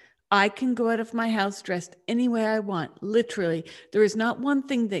 like, I can go out of my house dressed any way I want. Literally, there is not one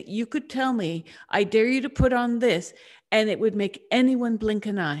thing that you could tell me, I dare you to put on this, and it would make anyone blink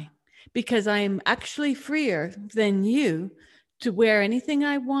an eye, because I am actually freer than you to wear anything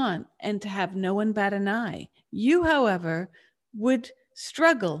I want and to have no one bat an eye. You, however, would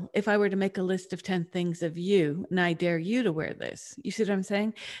struggle if I were to make a list of 10 things of you and I dare you to wear this. You see what I'm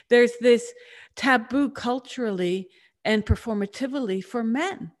saying? There's this taboo culturally and performatively for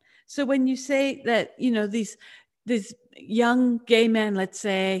men. So when you say that, this young gay man, let's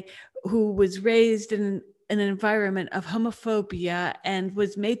say, who was raised in an environment of homophobia and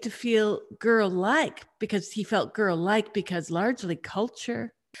was made to feel girl-like because he felt girl-like because largely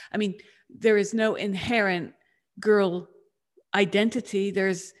culture. I mean, there is no inherent girl identity.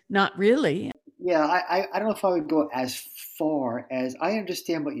 There's not really. Yeah, I don't know if I would go as far as I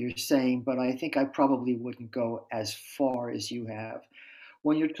understand what you're saying, but I think I probably wouldn't go as far as you have.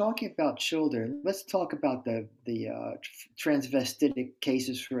 When you're talking about children, let's talk about the transvestitic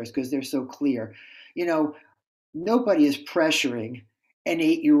cases first because they're so clear. You know, nobody is pressuring an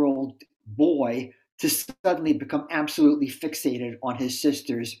 8-year-old boy to suddenly become absolutely fixated on his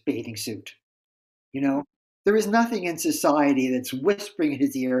sister's bathing suit. You know, there is nothing in society that's whispering in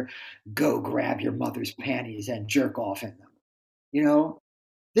his ear, go grab your mother's panties and jerk off in them. You know,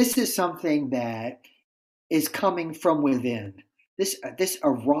 this is something that is coming from within. This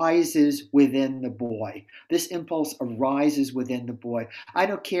arises within the boy. This impulse arises within the boy. I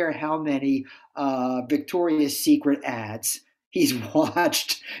don't care how many Victoria's Secret ads he's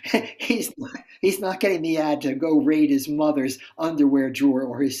watched. he's not getting the ad to go raid his mother's underwear drawer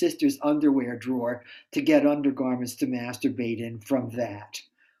or his sister's underwear drawer to get undergarments to masturbate in from that.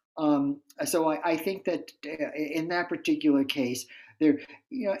 So I think that in that particular case, there,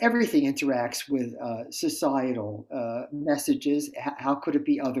 everything interacts with societal messages. How could it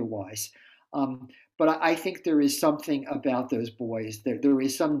be otherwise? But I think there is something about those boys. There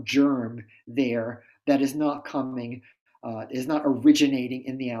is some germ there that is not coming, is not originating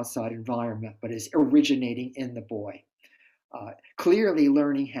in the outside environment, but is originating in the boy. Clearly,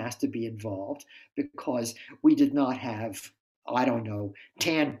 learning has to be involved because we did not have, I don't know,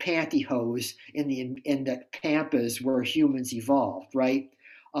 tan pantyhose in the pampas where humans evolved, right?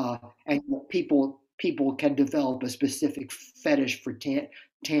 And people can develop a specific fetish for tan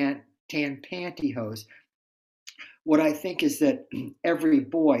pantyhose. What I think is that every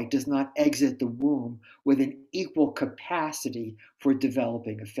boy does not exit the womb with an equal capacity for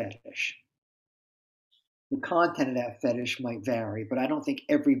developing a fetish. The content of that fetish might vary, but I don't think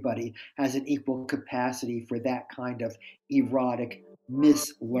everybody has an equal capacity for that kind of erotic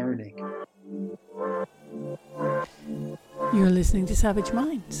mislearning. You're listening to Savage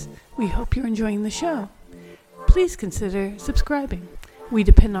Minds. We hope you're enjoying the show. Please consider subscribing. We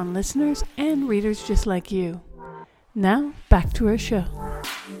depend on listeners and readers just like you. Now, back to our show.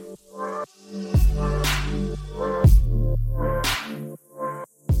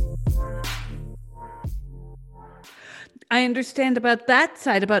 I understand about that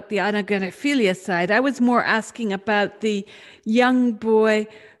side, about the anagonophilia side. I was more asking about the young boy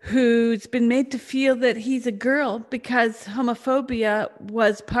who's been made to feel that he's a girl because homophobia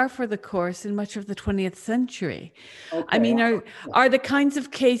was par for the course in much of the 20th century. Okay. I mean, are the kinds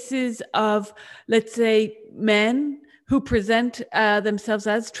of cases of, let's say, men who present themselves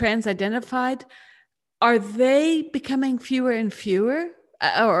as trans-identified, are they becoming fewer and fewer?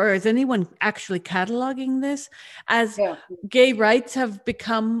 Or is anyone actually cataloging this as gay rights have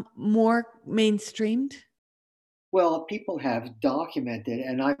become more mainstreamed? Well, people have documented,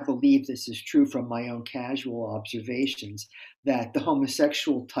 and I believe this is true from my own casual observations, that the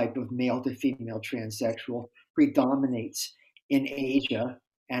homosexual type of male to female transsexual predominates in Asia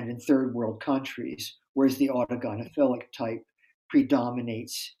and in third world countries, whereas the autogynephilic type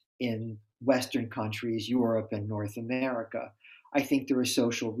predominates in Western countries, Europe, and North America. I think there are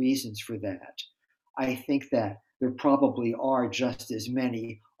social reasons for that. I think that there probably are just as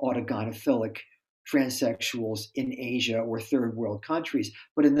many autogynephilic transsexuals in Asia or third world countries,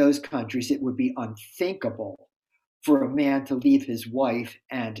 but in those countries it would be unthinkable for a man to leave his wife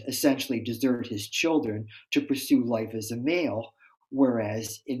and essentially desert his children to pursue life as a male,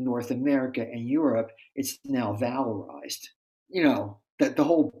 whereas in North America and Europe it's now valorized. The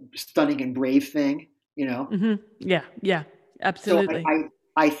whole stunning and brave thing. Yeah, absolutely. So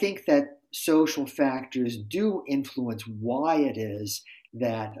I think that social factors do influence why it is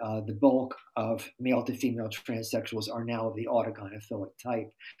that the bulk of male to female transsexuals are now of the autogynephilic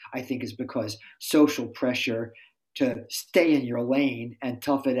type, I think is because social pressure to stay in your lane and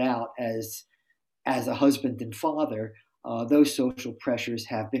tough it out as a husband and father, those social pressures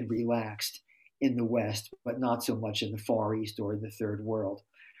have been relaxed in the West, but not so much in the Far East or in the Third World.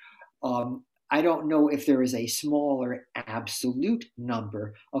 I don't know if there is a smaller absolute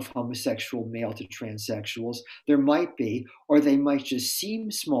number of homosexual male to transsexuals. There might be, or they might just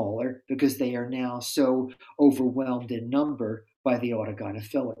seem smaller because they are now so overwhelmed in number by the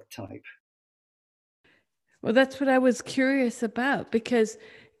autogynephilic type. Well, that's what I was curious about, because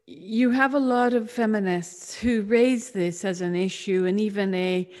you have a lot of feminists who raise this as an issue, and even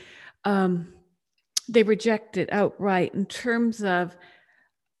they reject it outright in terms of,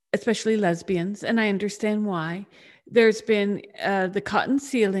 especially lesbians, and I understand why. There's been the cotton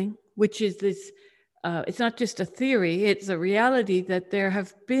ceiling, which is this, it's not just a theory, it's a reality that there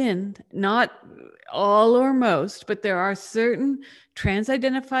have been, not all or most, but there are certain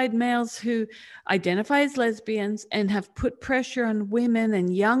trans-identified males who identify as lesbians and have put pressure on women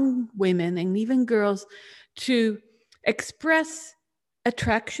and young women and even girls to express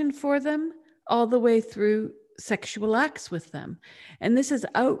attraction for them all the way through sexual acts with them. And this has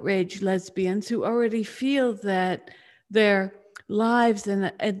outraged lesbians who already feel that their lives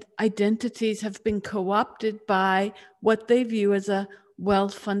and identities have been co-opted by what they view as a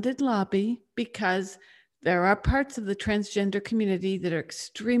well-funded lobby, because there are parts of the transgender community that are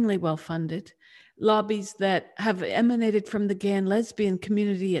extremely well-funded, lobbies that have emanated from the gay and lesbian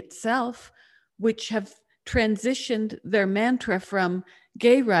community itself, which have transitioned their mantra from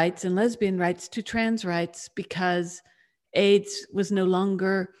gay rights and lesbian rights to trans rights, because AIDS was no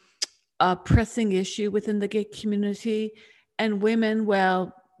longer a pressing issue within the gay community. And women,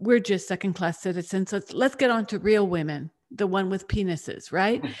 well, we're just second-class citizens. So let's get on to real women, the one with penises,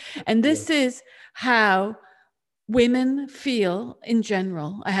 right? And this is how women feel in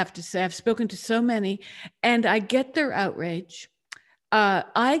general, I have to say. I've spoken to so many, and I get their outrage.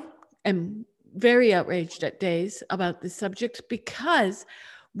 I am very outraged at days about this subject, because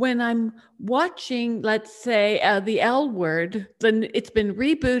when I'm watching, let's say, the L Word, then it's been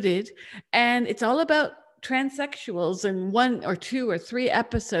rebooted and it's all about transsexuals in 1 or 2 or 3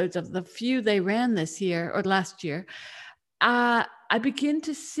 episodes of the few they ran this year or last year. I begin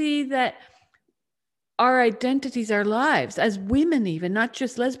to see that our identities, our lives as women, even not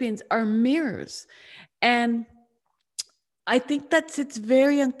just lesbians, are mirrors. And I think that sits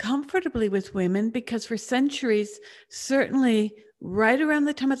very uncomfortably with women, because for centuries, certainly right around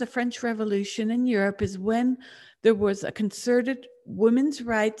the time of the French Revolution in Europe, is when there was a concerted women's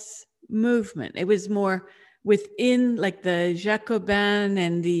rights movement. It was more within, like, the Jacobin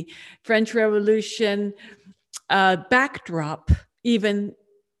and the French Revolution backdrop, even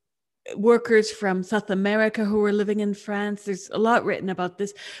workers from South America who were living in France. There's a lot written about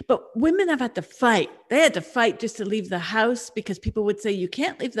this, but women have had to fight. They had to fight just to leave the house, because people would say, you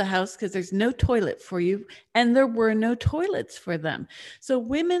can't leave the house because there's no toilet for you. And there were no toilets for them. So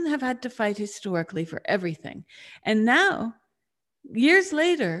women have had to fight historically for everything. And now, years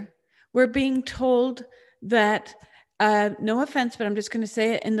later, we're being told that, no offense, but I'm just going to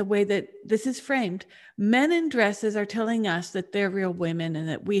say it in the way that this is framed, men in dresses are telling us that they're real women and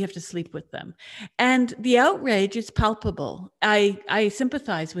that we have to sleep with them. And the outrage is palpable. I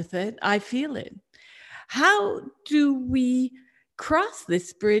sympathize with it. I feel it. How do we cross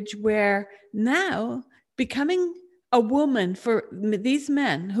this bridge where now becoming a woman for these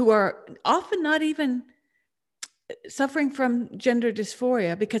men, who are often not even suffering from gender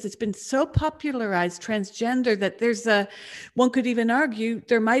dysphoria, because it's been so popularized, transgender, that one could even argue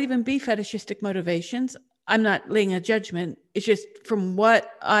there might even be fetishistic motivations. I'm not laying a judgment. It's just, from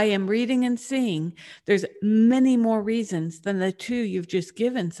what I am reading and seeing, there's many more reasons than the 2 you've just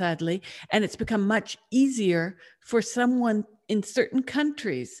given, sadly. And it's become much easier for someone in certain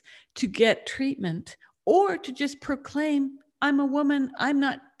countries to get treatment, or to just proclaim, I'm a woman. I'm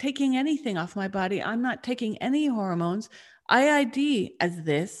not taking anything off my body. I'm not taking any hormones. I ID as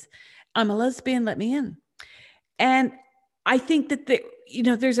this. I'm a lesbian. Let me in. And I think that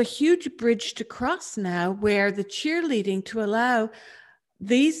there's a huge bridge to cross now, where the cheerleading to allow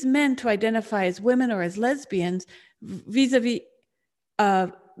these men to identify as women or as lesbians vis-a-vis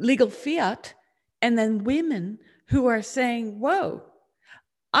legal fiat, and then women who are saying, whoa,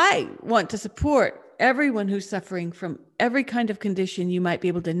 I want to support everyone who's suffering from every kind of condition you might be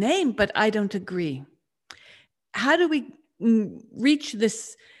able to name, but I don't agree. How do we meet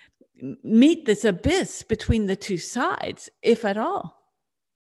this abyss between the 2 sides, if at all?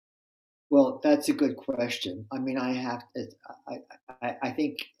 Well, that's a good question. I mean, I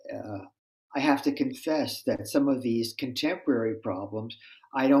think I have to confess that some of these contemporary problems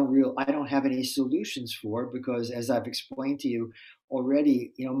I don't have any solutions for because, as I've explained to you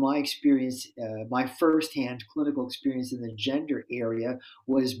already, my experience, my firsthand clinical experience in the gender area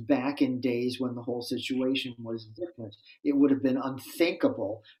was back in days when the whole situation was different. It would have been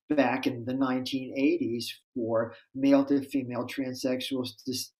unthinkable back in the 1980s for male to female transsexuals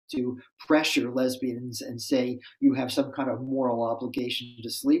to pressure lesbians and say you have some kind of moral obligation to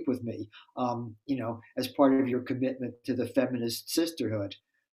sleep with me, as part of your commitment to the feminist sisterhood.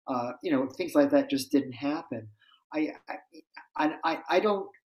 Things like that just didn't happen. I, I don't.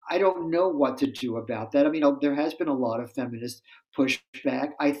 I don't know what to do about that. I mean, there has been a lot of feminist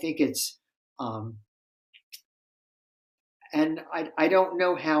pushback. I think um, and I don't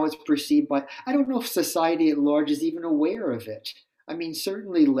know how it's perceived by, I don't know if society at large is even aware of it. I mean,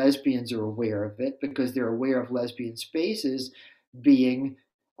 certainly lesbians are aware of it because they're aware of lesbian spaces being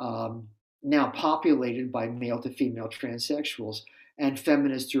um, now populated by male to female transsexuals, and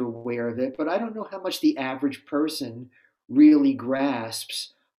feminists are aware of it. But I don't know how much the average person really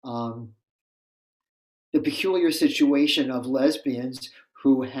grasps um, the peculiar situation of lesbians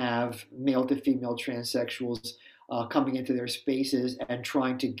who have male to female transsexuals coming into their spaces and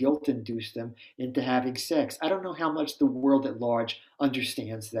trying to guilt induce them into having sex. I don't know how much the world at large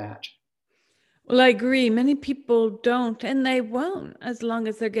understands that. Well, I agree. Many people don't, and they won't, as long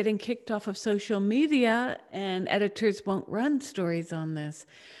as they're getting kicked off of social media and editors won't run stories on this.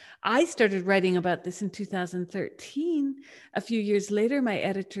 I started writing about this in 2013. A few years later, my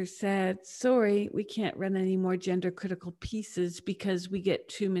editor said, sorry, we can't run any more gender critical pieces because we get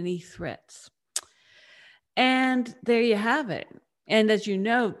too many threats. And there you have it. And as you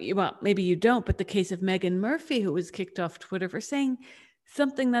know, well, maybe you don't, but the case of Meghan Murphy, who was kicked off Twitter for saying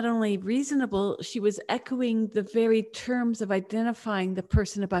something not only reasonable, she was echoing the very terms of identifying the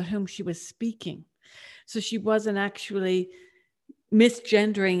person about whom she was speaking. So she wasn't actually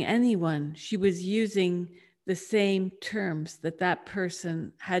misgendering anyone. She was using the same terms that that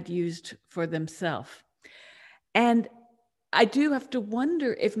person had used for themselves. And I do have to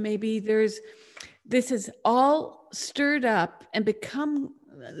wonder if maybe this has all stirred up and become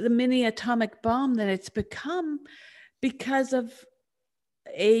the mini atomic bomb that it's become because of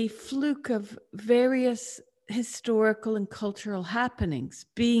a fluke of various historical and cultural happenings,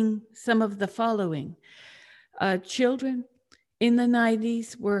 being some of the following. Children in the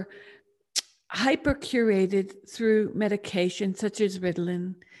 90s were hyper curated through medication such as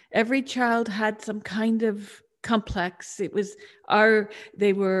Ritalin. Every child had some kind of complex.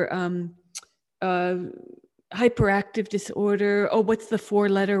 They were hyperactive disorder. Oh, what's the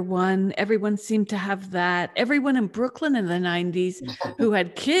 4-letter one? Everyone seemed to have that. Everyone in Brooklyn in the 90s who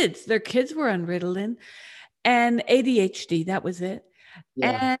had kids, their kids were on Ritalin, and ADHD, that was it.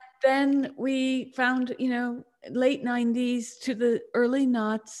 Yeah. And then we found, late 90s to the early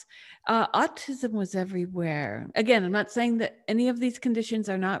noughts, autism was everywhere. Again, I'm not saying that any of these conditions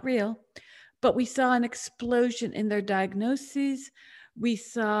are not real, but we saw an explosion in their diagnoses. We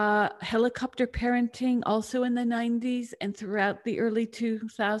saw helicopter parenting also in the 90s and throughout the early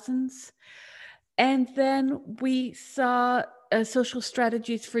 2000s. And then we saw social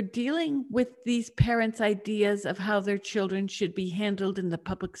strategies for dealing with these parents' ideas of how their children should be handled in the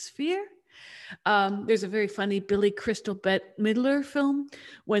public sphere. There's a very funny Billy Crystal Bette Midler film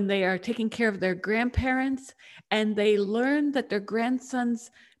when they are taking care of their grandparents and they learn that their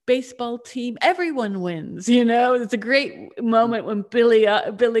grandson's baseball team, everyone wins. It's a great moment when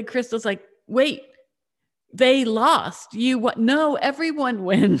Billy Crystal's like, wait, they lost. No, everyone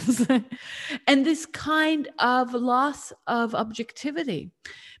wins. And this kind of loss of objectivity,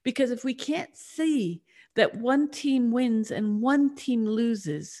 because if we can't see that one team wins and one team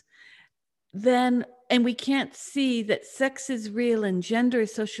loses, and we can't see that sex is real and gender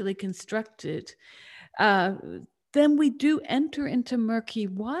is socially constructed, then we do enter into murky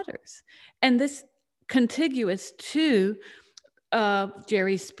waters. And this contiguous to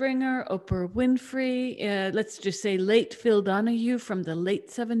Jerry Springer, Oprah Winfrey, let's just say late Phil Donahue from the late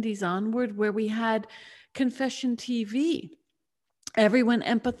 70s onward, where we had confession TV. Everyone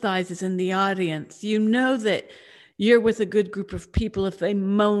empathizes in the audience. You know that you're with a good group of people if they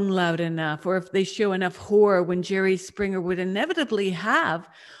moan loud enough or if they show enough horror, when Jerry Springer would inevitably have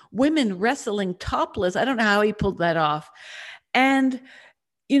women wrestling topless. I don't know how he pulled that off. And,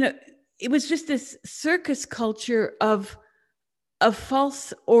 it was just this circus culture of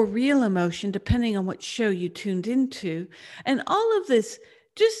false or real emotion, depending on what show you tuned into. And all of this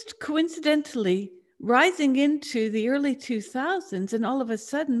just coincidentally rising into the early 2000s. And all of a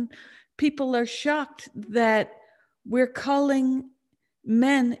sudden, people are shocked that we're calling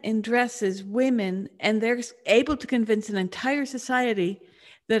men in dresses women, and they're able to convince an entire society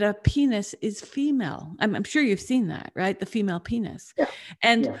that a penis is female. I'm sure you've seen that, right? The female penis. Yeah,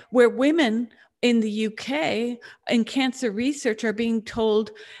 And yeah. where women in the UK in cancer research are being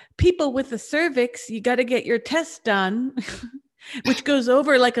told, people with the cervix, you got to get your test done, which goes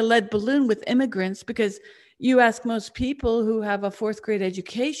over like a lead balloon with immigrants, because you ask most people who have a fourth grade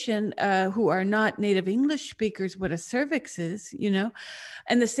education, who are not native English speakers, what a cervix is,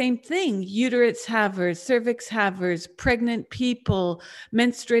 and the same thing, uterus havers, cervix havers, pregnant people,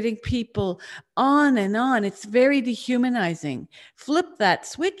 menstruating people, on and on. It's very dehumanizing. Flip that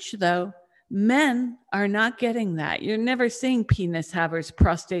switch, though. Men are not getting that. You're never seeing penis havers,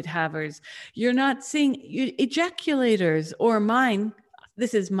 prostate havers. You're not seeing ejaculators, or mine.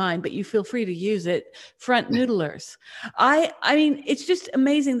 This is mine, but you feel free to use it. Front noodlers. I mean, it's just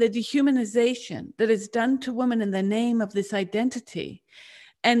amazing the dehumanization that is done to women in the name of this identity.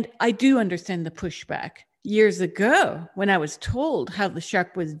 And I do understand the pushback. Years ago, when I was told how the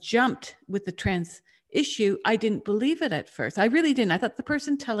shark was jumped with the trans issue, I didn't believe it at first. I really didn't. I thought the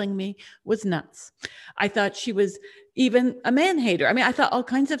person telling me was nuts. I thought she was even a man hater. I mean, I thought all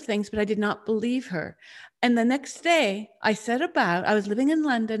kinds of things, but I did not believe her. And the next day, I was living in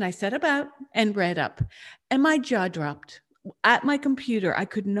London, I set about and read up, and my jaw dropped. At my computer, I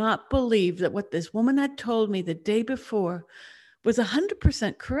could not believe that what this woman had told me the day before was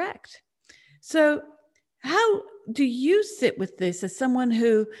 100% correct. So how do you sit with this as someone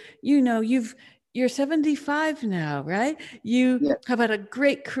who, you're 75 now, right? You Yeah. have had a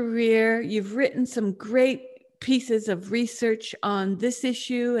great career. You've written some great pieces of research on this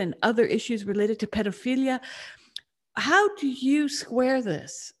issue and other issues related to pedophilia. How do you square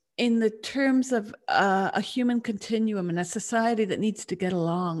this in the terms of a human continuum and a society that needs to get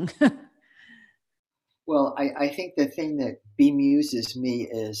along? Well, I think the thing that bemuses me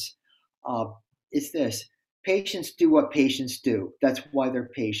uh, is this. Patients do what patients do. That's why they're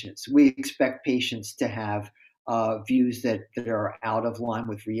patients. We expect patients to have views that are out of line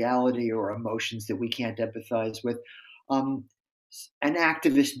with reality, or emotions that we can't empathize with. Um, and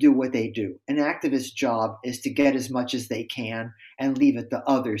activists do what they do. An activist's job is to get as much as they can and leave it to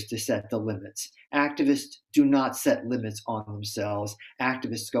others to set the limits. Activists do not set limits on themselves.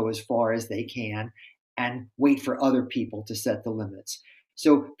 Activists go as far as they can and wait for other people to set the limits.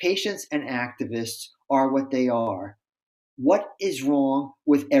 So patients and activists are what they are. What is wrong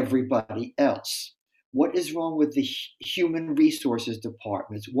with everybody else? What is wrong with the human resources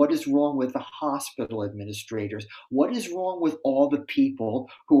departments? What is wrong with the hospital administrators? What is wrong with all the people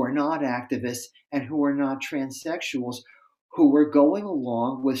who are not activists and who are not transsexuals, who are going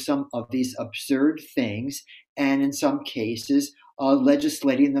along with some of these absurd things, and in some cases,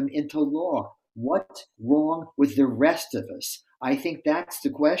 legislating them into law? What's wrong with the rest of us? I think that's the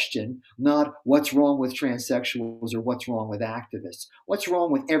question, not what's wrong with transsexuals or what's wrong with activists. What's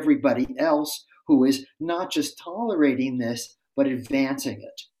wrong with everybody else who is not just tolerating this, but advancing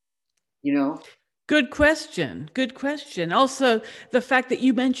it? You know? Good question. Good question. Also, the fact that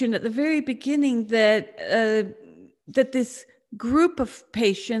you mentioned at the very beginning that this group of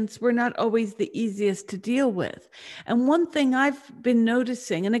patients were not always the easiest to deal with. And one thing I've been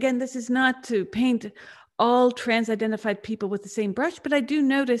noticing, and again, this is not to paint all trans-identified people with the same brush, but I do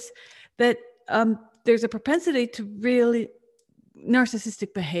notice that there's a propensity to really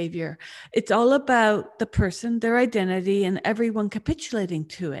narcissistic behavior. It's all about the person, their identity, and everyone capitulating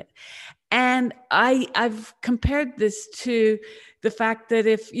to it. And I've compared this to the fact that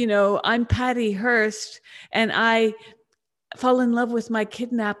if, I'm Patty Hearst and I fall in love with my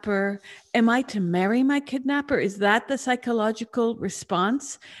kidnapper, am I to marry my kidnapper? Is that the psychological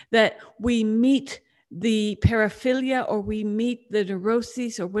response, that we meet the paraphilia or we meet the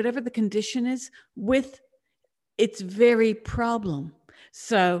neuroses or whatever the condition is with its very problem?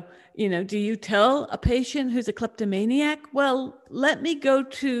 So, do you tell a patient who's a kleptomaniac, well, let me go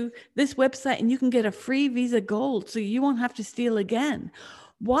to this website and you can get a free Visa Gold so you won't have to steal again?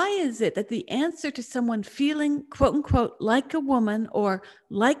 Why is it that the answer to someone feeling, quote unquote, like a woman or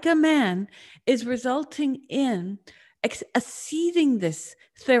like a man is resulting in acceding this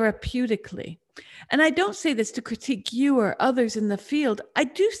therapeutically? And I don't say this to critique you or others in the field. I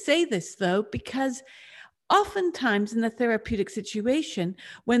do say this, though, because oftentimes in the therapeutic situation,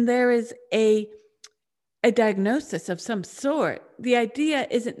 when there is a diagnosis of some sort, the idea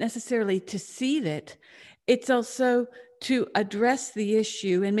isn't necessarily to seed it. It's also to address the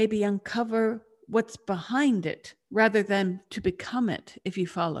issue and maybe uncover what's behind it rather than to become it, if you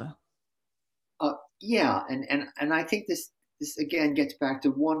follow. Yeah, and I think this again gets back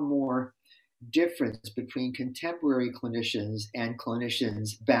to one more difference between contemporary clinicians and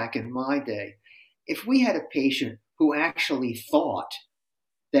clinicians back in my day. If we had a patient who actually thought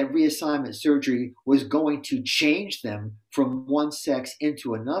that reassignment surgery was going to change them from one sex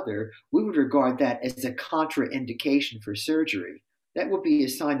into another, we would regard that as a contraindication for surgery. That would be a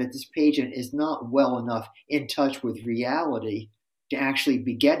sign that this patient is not well enough in touch with reality to actually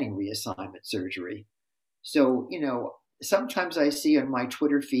be getting reassignment surgery. So, sometimes I see on my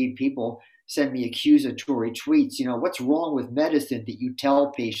Twitter feed people send me accusatory tweets, what's wrong with medicine that you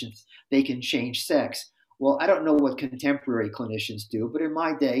tell patients they can change sex? Well, I don't know what contemporary clinicians do, but in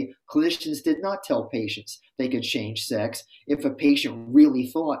my day, clinicians did not tell patients they could change sex. If a patient really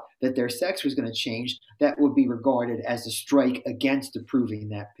thought that their sex was going to change, that would be regarded as a strike against approving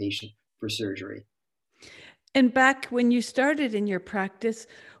that patient for surgery. And back when you started in your practice,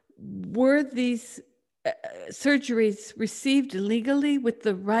 were these surgeries received legally with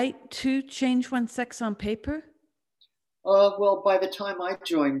the right to change one's sex on paper? Well, by the time I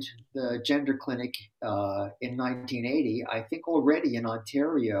joined the gender clinic in 1980, I think already in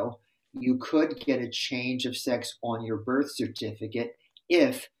Ontario, you could get a change of sex on your birth certificate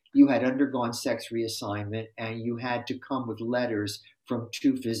if you had undergone sex reassignment and you had to come with letters from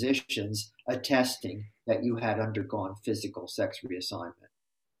two physicians attesting that you had undergone physical sex reassignment.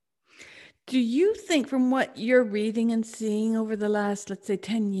 Do you think, from what you're reading and seeing over the last, let's say,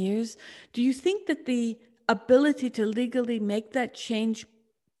 10 years, do you think that the ability to legally make that change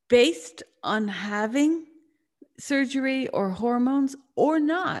based on having surgery or hormones or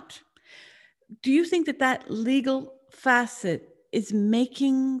not, do you think that that legal facet is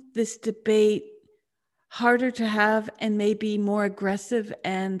making this debate harder to have and maybe more aggressive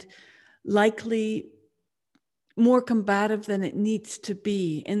and likely more combative than it needs to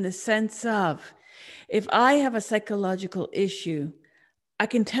be, in the sense of, if I have a psychological issue, I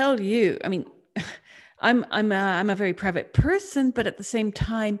can tell you, I mean, I'm a very private person, but at the same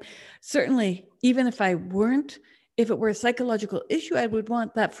time, certainly, even if I weren't, if it were a psychological issue, I would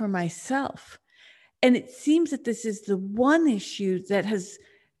want that for myself. And it seems that this is the one issue that has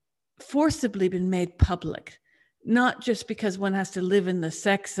forcibly been made public, not just because one has to live in the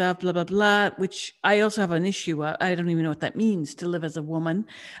sex of blah, blah, blah, which I also have an issue. I don't even know what that means to live as a woman.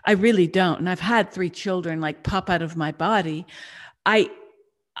 I really don't. And I've had 3 children like pop out of my body.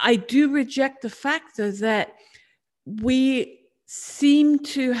 I do reject the fact, though, that we seem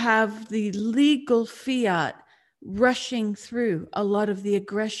to have the legal fiat rushing through a lot of the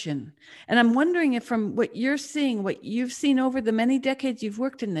aggression. And I'm wondering if, from what you're seeing, what you've seen over the many decades you've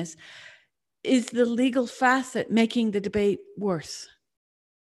worked in this, is the legal facet making the debate worse?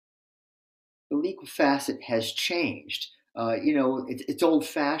 The legal facet has changed. It's old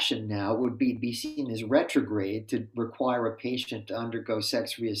fashioned now. It would be seen as retrograde to require a patient to undergo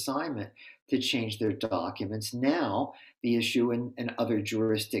sex reassignment to change their documents. Now, the issue in other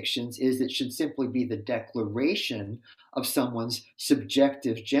jurisdictions is it should simply be the declaration of someone's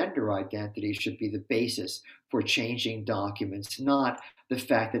subjective gender identity should be the basis for changing documents, not the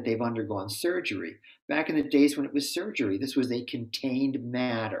fact that they've undergone surgery. Back in the days when it was surgery, this was a contained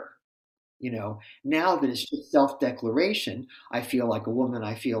matter. Now that it's just self-declaration, I feel like a woman,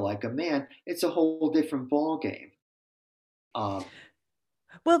 I feel like a man, it's a whole different ballgame.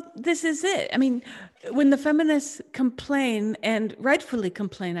 Well, this is it. I mean, when the feminists complain, and rightfully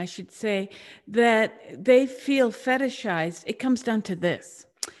complain, I should say, that they feel fetishized, it comes down to this.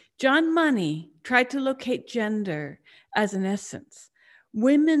 John Money tried to locate gender as an essence.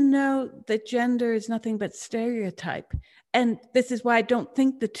 Women know that gender is nothing but stereotype. And this is why I don't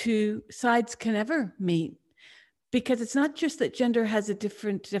think the two sides can ever meet, because it's not just that gender has a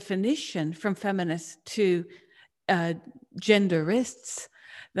different definition from feminists to genderists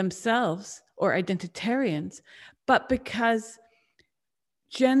themselves or identitarians, but because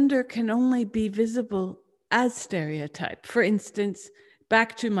gender can only be visible as stereotype. For instance,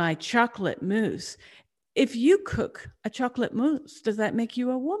 back to my chocolate mousse. If you cook a chocolate mousse, does that make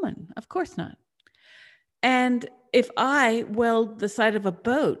you a woman? Of course not. And if I weld the side of a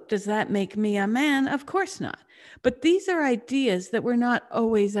boat, does that make me a man? Of course not. But these are ideas that were not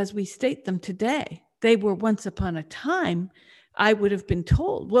always as we state them today. They were once upon a time. I would have been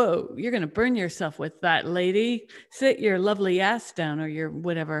told, whoa, you're going to burn yourself with that, lady. Sit your lovely ass down, or your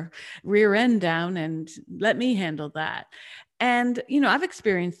whatever rear end down, and let me handle that. And, I've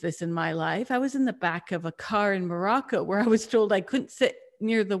experienced this in my life. I was in the back of a car in Morocco where I was told I couldn't sit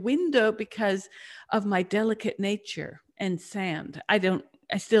near the window because of my delicate nature and sand. I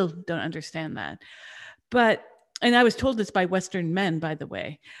still don't understand that. And I was told this by Western men, by the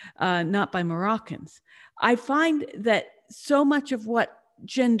way, not by Moroccans. I find that so much of what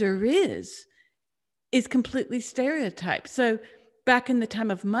gender is completely stereotyped. So back in the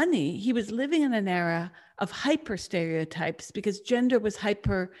time of money, he was living in an era of hyper stereotypes because gender was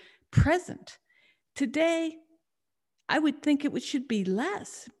hyper present. Today, I would think should be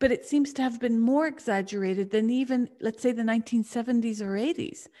less, but it seems to have been more exaggerated than even, let's say, the 1970s or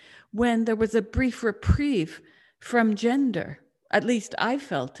 80s, when there was a brief reprieve from gender. At least I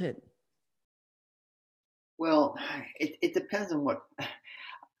felt it. Well, it depends on what.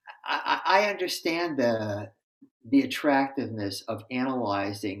 I understand the attractiveness of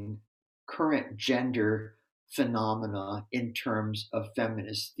analyzing current gender phenomena in terms of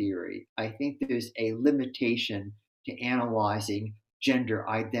feminist theory. I think there's a limitation to analyzing gender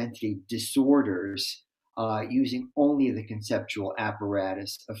identity disorders using only the conceptual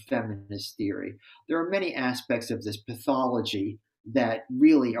apparatus of feminist theory. There are many aspects of this pathology that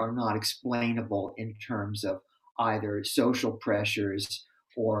really are not explainable in terms of either social pressures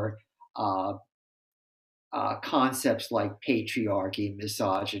or uh, concepts like patriarchy,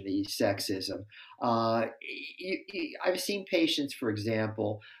 misogyny, sexism. I've seen patients, for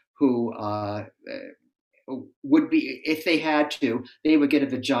example, who would be, if they had to, they would get a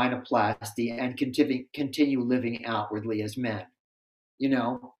vaginoplasty and continue living outwardly as men,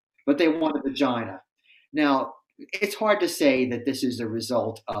 but they want a vagina. Now, it's hard to say that this is a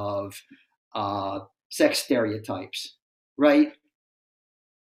result of sex stereotypes, right?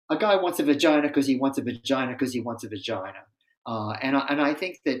 A guy wants a vagina because he wants a vagina because he wants a vagina. And I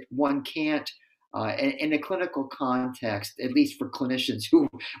think that one can't, in a clinical context, at least for clinicians who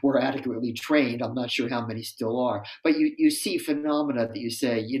were adequately trained, I'm not sure how many still are, but you see phenomena that you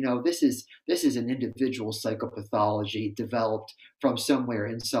say, this is an individual psychopathology developed from somewhere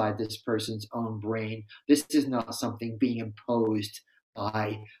inside this person's own brain. This is not something being imposed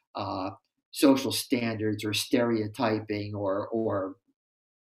by social standards or stereotyping or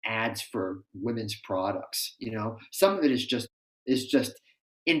ads for women's products. Some of it is just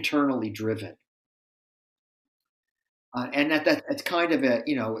internally driven, and that's kind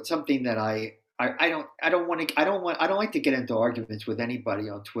of something that I don't like to get into arguments with anybody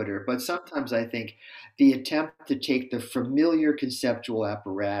on Twitter, but sometimes I think the attempt to take the familiar conceptual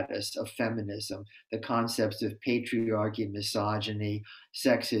apparatus of feminism, the concepts of patriarchy, misogyny,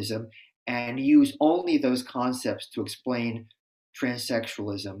 sexism, and use only those concepts to explain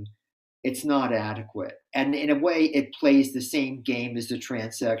transsexualism, it's not adequate. And in a way, it plays the same game as the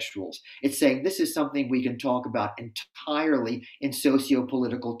transsexuals. It's saying this is something we can talk about entirely in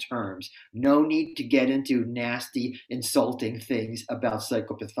socio-political terms. No need to get into nasty, insulting things about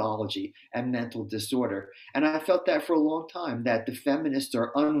psychopathology and mental disorder. And I felt that for a long time, that the feminists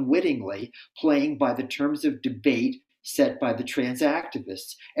are unwittingly playing by the terms of debate set by the trans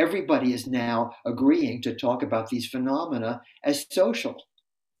activists. Everybody is now agreeing to talk about these phenomena as social.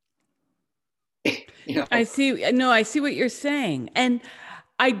 I see. No, I see what you're saying. And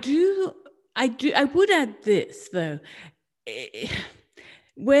I would add this though.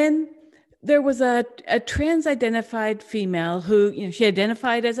 When there was a trans identified female who, she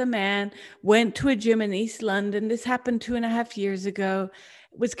identified as a man, went to a gym in East London. This happened 2.5 years ago,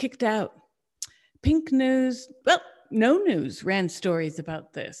 was kicked out. Pink News, well, no news ran stories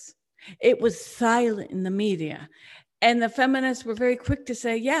about this. It was silent in the media. And the feminists were very quick to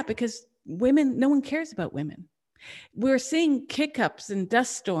say, yeah, because women, no one cares about women. We're seeing kick-ups and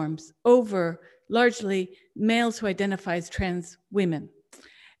dust storms over largely males who identify as trans women.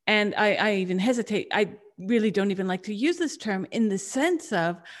 And I even hesitate. I really don't even like to use this term in the sense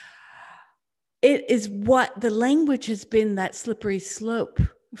of it is what the language has been, that slippery slope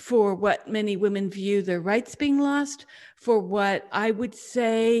for what many women view their rights being lost, for what I would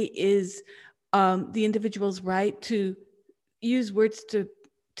say is the individual's right to use words to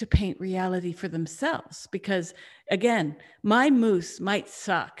paint reality for themselves. Because again, my mousse might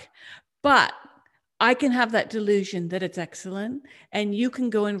suck, but I can have that delusion that it's excellent. And you can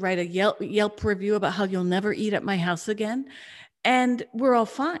go and write a Yelp review about how you'll never eat at my house again. And we're all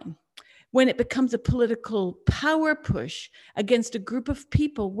fine. When it becomes a political power push against a group of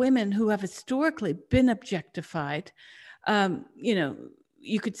people, women who have historically been objectified,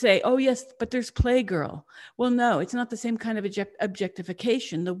 you could say, oh, yes, but there's Playgirl. Well, no, it's not the same kind of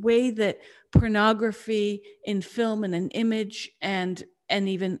objectification. The way that pornography in film and in image and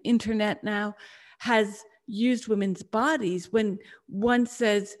even internet now has used women's bodies, when one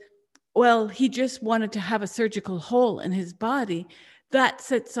says, well, he just wanted to have a surgical hole in his body, that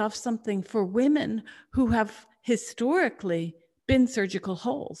sets off something for women who have historically been surgical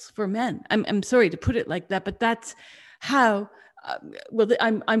holes for men. I'm sorry to put it like that, but that's how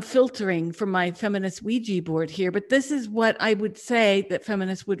I'm filtering from my feminist Ouija board here, but this is what I would say that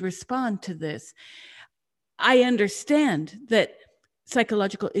feminists would respond to this. I understand that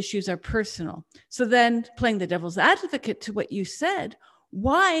psychological issues are personal. So then, playing the devil's advocate to what you said,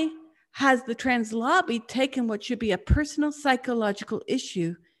 why has the trans lobby taken what should be a personal psychological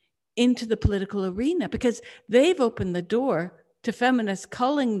issue into the political arena? Because they've opened the door to feminists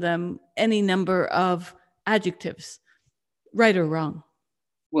calling them any number of adjectives, right or wrong.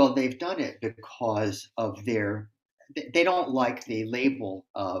 Well, they've done it because of they don't like the label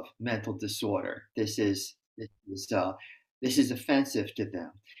of mental disorder. This is offensive to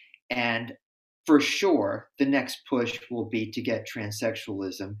them. And for sure, the next push will be to get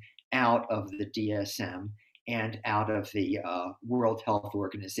transsexualism out of the DSM and out of the World Health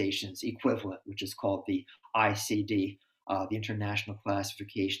Organization's equivalent, which is called the ICD, the International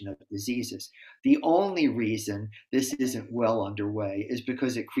Classification of Diseases. The only reason this isn't well underway is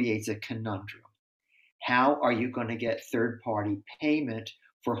because it creates a conundrum. How are you going to get third-party payment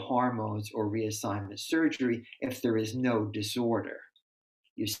for hormones or reassignment surgery if there is no disorder?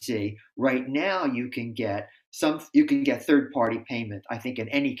 You see, right now you can get third-party payment, I think, in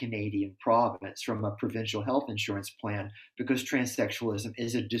any Canadian province from a provincial health insurance plan because transsexualism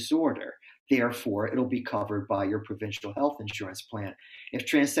is a disorder. Therefore, it'll be covered by your provincial health insurance plan. If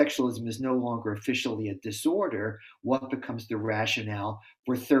transsexualism is no longer officially a disorder, what becomes the rationale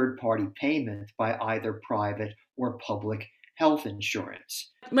for third-party payment by either private or public health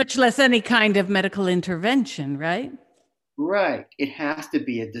insurance? Much less any kind of medical intervention, right? Right. It has to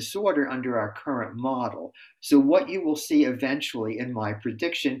be a disorder under our current model. So what you will see eventually, in my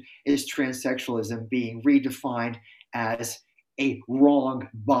prediction, is transsexualism being redefined as a wrong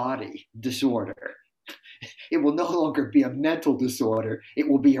body disorder. It will no longer be a mental disorder. It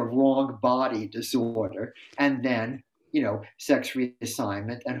will be a wrong body disorder. And then, sex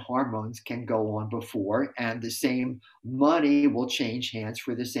reassignment and hormones can go on before, and the same money will change hands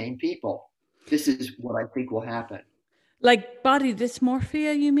for the same people. This is what I think will happen. Like body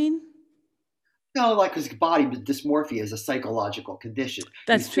dysmorphia, you mean? No, like because body dysmorphia is a psychological condition.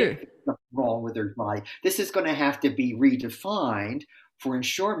 That's true. Something wrong with their body. This is going to have to be redefined for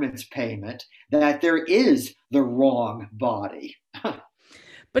insurance payment that there is the wrong body.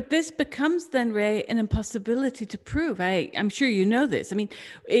 But this becomes then, Ray, an impossibility to prove. I'm sure you know this. I mean,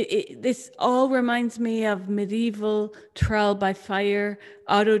 this all reminds me of medieval trial by fire,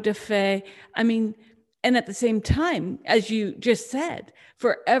 auto da fe. I mean, and at the same time, as you just said,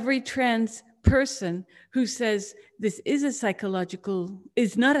 for every trans person who says this is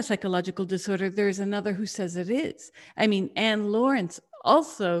not a psychological disorder, there's another who says it is. I mean, Anne Lawrence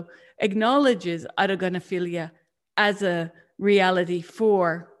also acknowledges autogynephilia as a reality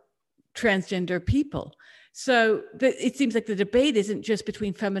for transgender people. So it seems like the debate isn't just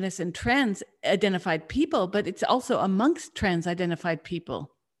between feminists and trans identified people, but it's also amongst trans identified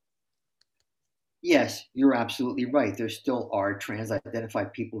people. Yes, you're absolutely right. There still are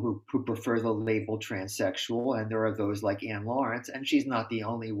trans-identified people who prefer the label transsexual, and there are those like Anne Lawrence, and she's not the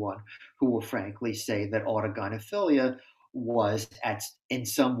only one who will frankly say that autogynephilia was in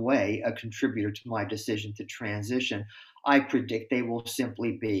some way a contributor to my decision to transition. I predict they will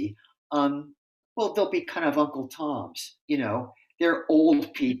simply be, they'll be kind of Uncle Toms. They're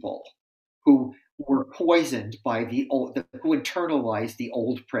old people who were poisoned by who internalized the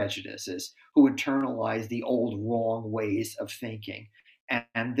old prejudices, who internalized the old wrong ways of thinking,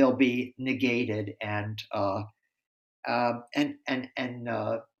 and they'll be negated and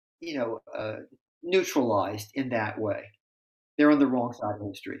neutralized in that way. They're on the wrong side of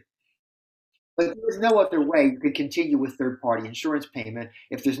history. But there's no other way you could continue with third-party insurance payment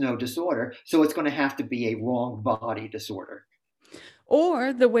if there's no disorder. So it's going to have to be a wrong body disorder.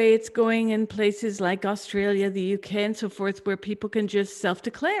 Or the way it's going in places like Australia, the UK, and so forth, where people can just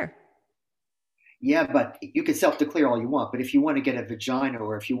self-declare. Yeah, but you can self-declare all you want. But if you want to get a vagina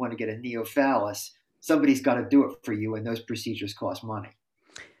or if you want to get a neophallus, somebody's got to do it for you, and those procedures cost money.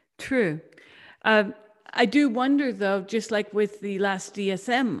 True. I do wonder, though, just like with the last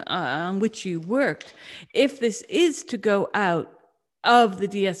DSM on which you worked, if this is to go out of the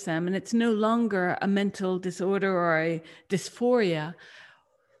DSM and it's no longer a mental disorder or a dysphoria,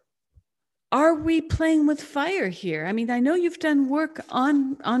 are we playing with fire here? I mean, I know you've done work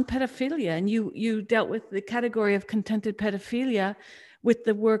on pedophilia, and you dealt with the category of contented pedophilia with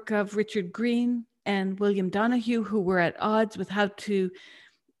the work of Richard Green and William Donoghue, who were at odds with how to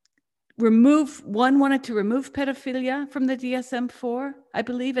one wanted to remove pedophilia from the DSM-4, I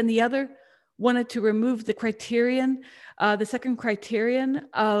believe, and the other wanted to remove the criterion, the second criterion,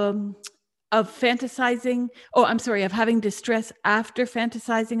 of fantasizing, oh, I'm sorry, of having distress after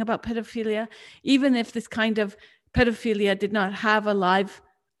fantasizing about pedophilia, even if this kind of pedophilia did not have a live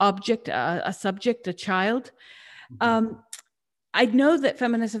object, a subject, a child. Mhm. Um, I know that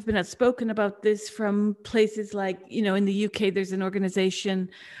feminists have been outspoken about this from places like, in the UK, there's an organization,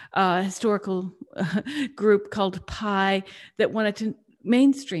 historical group called PI that wanted to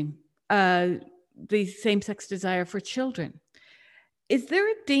mainstream the same-sex desire for children. Is there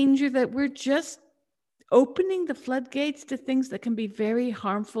a danger that we're just opening the floodgates to things that can be very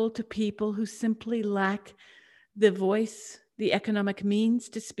harmful to people who simply lack the voice, the economic means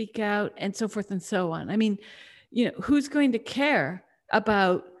to speak out, and so forth and so on? I mean, who's going to care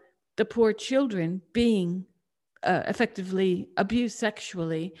about the poor children being effectively abused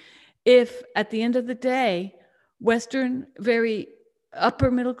sexually if at the end of the day, Western, very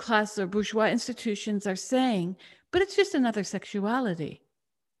upper middle class or bourgeois institutions are saying, but it's just another sexuality.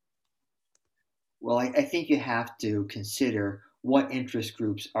 Well, I think you have to consider what interest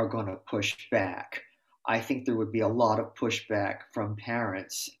groups are going to push back. I think there would be a lot of pushback from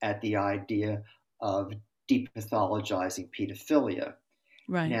parents at the idea of depathologizing pedophilia.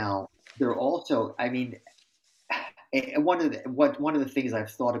 Right. Now, there also, I mean, one of the things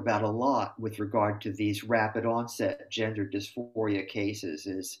I've thought about a lot with regard to these rapid onset gender dysphoria cases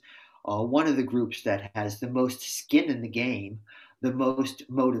is one of the groups that has the most skin in the game, the most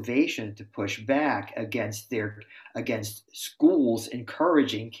motivation to push back against schools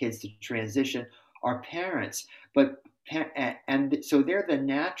encouraging kids to transition are parents. But and so they're the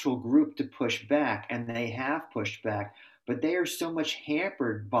natural group to push back, and they have pushed back. But they are so much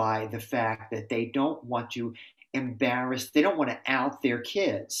hampered by the fact that they don't want to embarrassed. They don't want to out their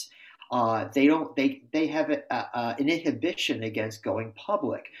kids. They don't. They have an inhibition against going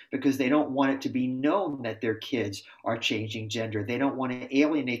public because they don't want it to be known that their kids are changing gender. They don't want to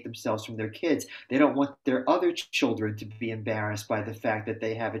alienate themselves from their kids. They don't want their other children to be embarrassed by the fact that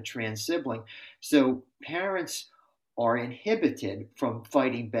they have a trans sibling. So parents are inhibited from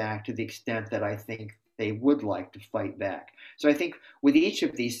fighting back to the extent that I think they would like to fight back. So I think with each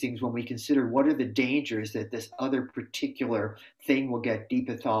of these things, when we consider what are the dangers that this other particular thing will get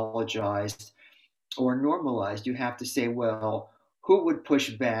depathologized or normalized, you have to say, well, who would push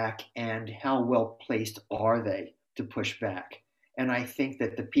back and how well placed are they to push back? And I think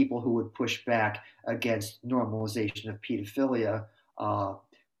that the people who would push back against normalization of pedophilia uh,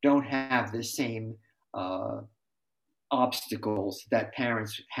 don't have the same uh, obstacles that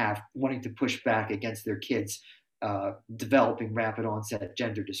parents have wanting to push back against their kids developing rapid onset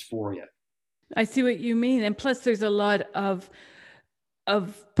gender dysphoria. I see what you mean. And plus there's a lot of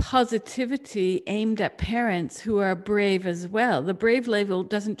positivity aimed at parents who are brave as well. The brave label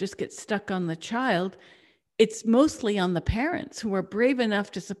doesn't just get stuck on the child. It's mostly on the parents who are brave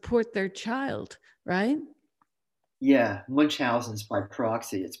enough to support their child, right? Yeah, Munchausen's by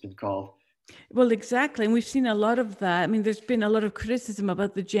proxy, it's been called. Well, exactly. And we've seen a lot of that. I mean, there's been a lot of criticism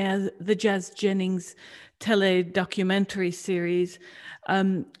about the Jazz Jennings tele documentary series.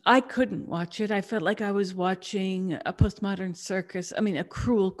 I couldn't watch it. I felt like I was watching a postmodern circus. I mean, a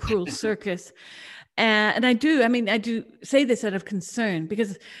cruel, cruel circus. And I do say this out of concern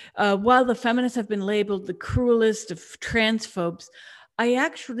because while the feminists have been labeled the cruelest of transphobes, I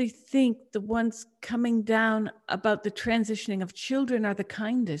actually think the ones coming down about the transitioning of children are the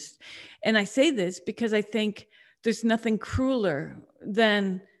kindest. And I say this because I think there's nothing crueler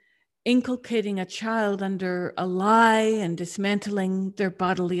than inculcating a child under a lie and dismantling their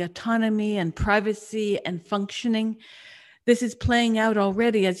bodily autonomy and privacy and functioning. This is playing out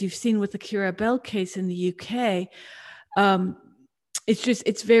already, as you've seen with the Kira Bell case in the UK. Um,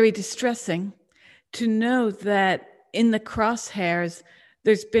 it's very distressing to know that in the crosshairs,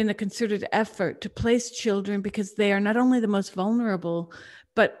 there's been a concerted effort to place children because they are not only the most vulnerable,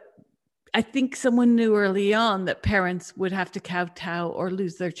 but I think someone knew early on that parents would have to kowtow or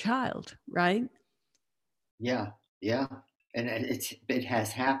lose their child, right? Yeah, yeah, and it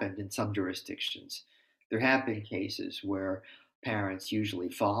has happened in some jurisdictions. There have been cases where parents, usually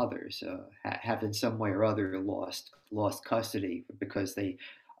fathers, have in some way or other lost custody because they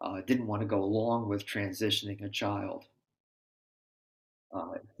didn't want to go along with transitioning a child.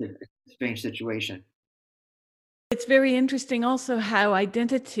 It's a strange situation. It's very interesting also how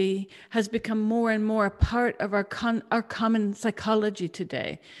identity has become more and more a part of our common psychology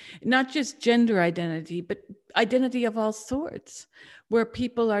today. Not just gender identity, but identity of all sorts, where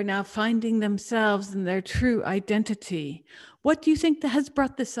people are now finding themselves in their true identity. What do you think that has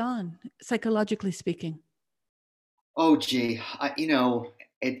brought this on, psychologically speaking? Oh, gee,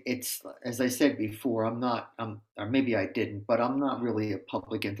 it's as I said before, I'm not, or maybe I didn't, but I'm not really a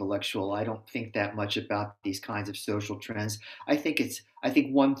public intellectual. I don't think that much about these kinds of social trends. I think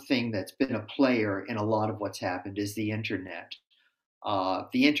one thing that's been a player in a lot of what's happened is the internet.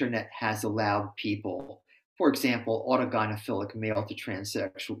 The internet has allowed people, for example, autogynephilic male to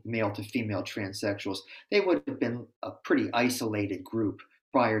female transsexuals, they would have been a pretty isolated group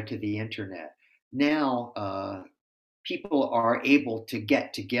prior to the internet. Now, people are able to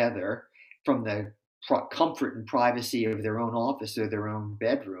get together from the comfort and privacy of their own office or their own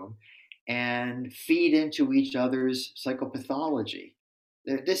bedroom and feed into each other's psychopathology.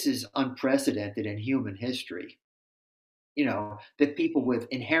 This is unprecedented in human history. That people with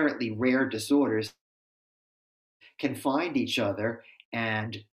inherently rare disorders can find each other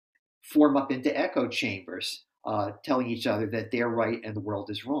and form up into echo chambers, telling each other that they're right and the world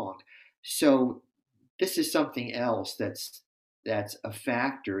is wrong. So this is something else that's a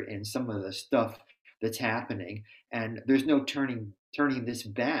factor in some of the stuff that's happening, and there's no turning this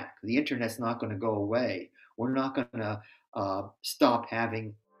back. The internet's not going to go away. We're not going to stop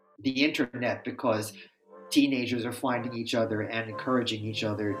having the internet because teenagers are finding each other and encouraging each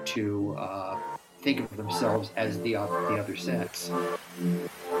other to think of themselves as the other sex.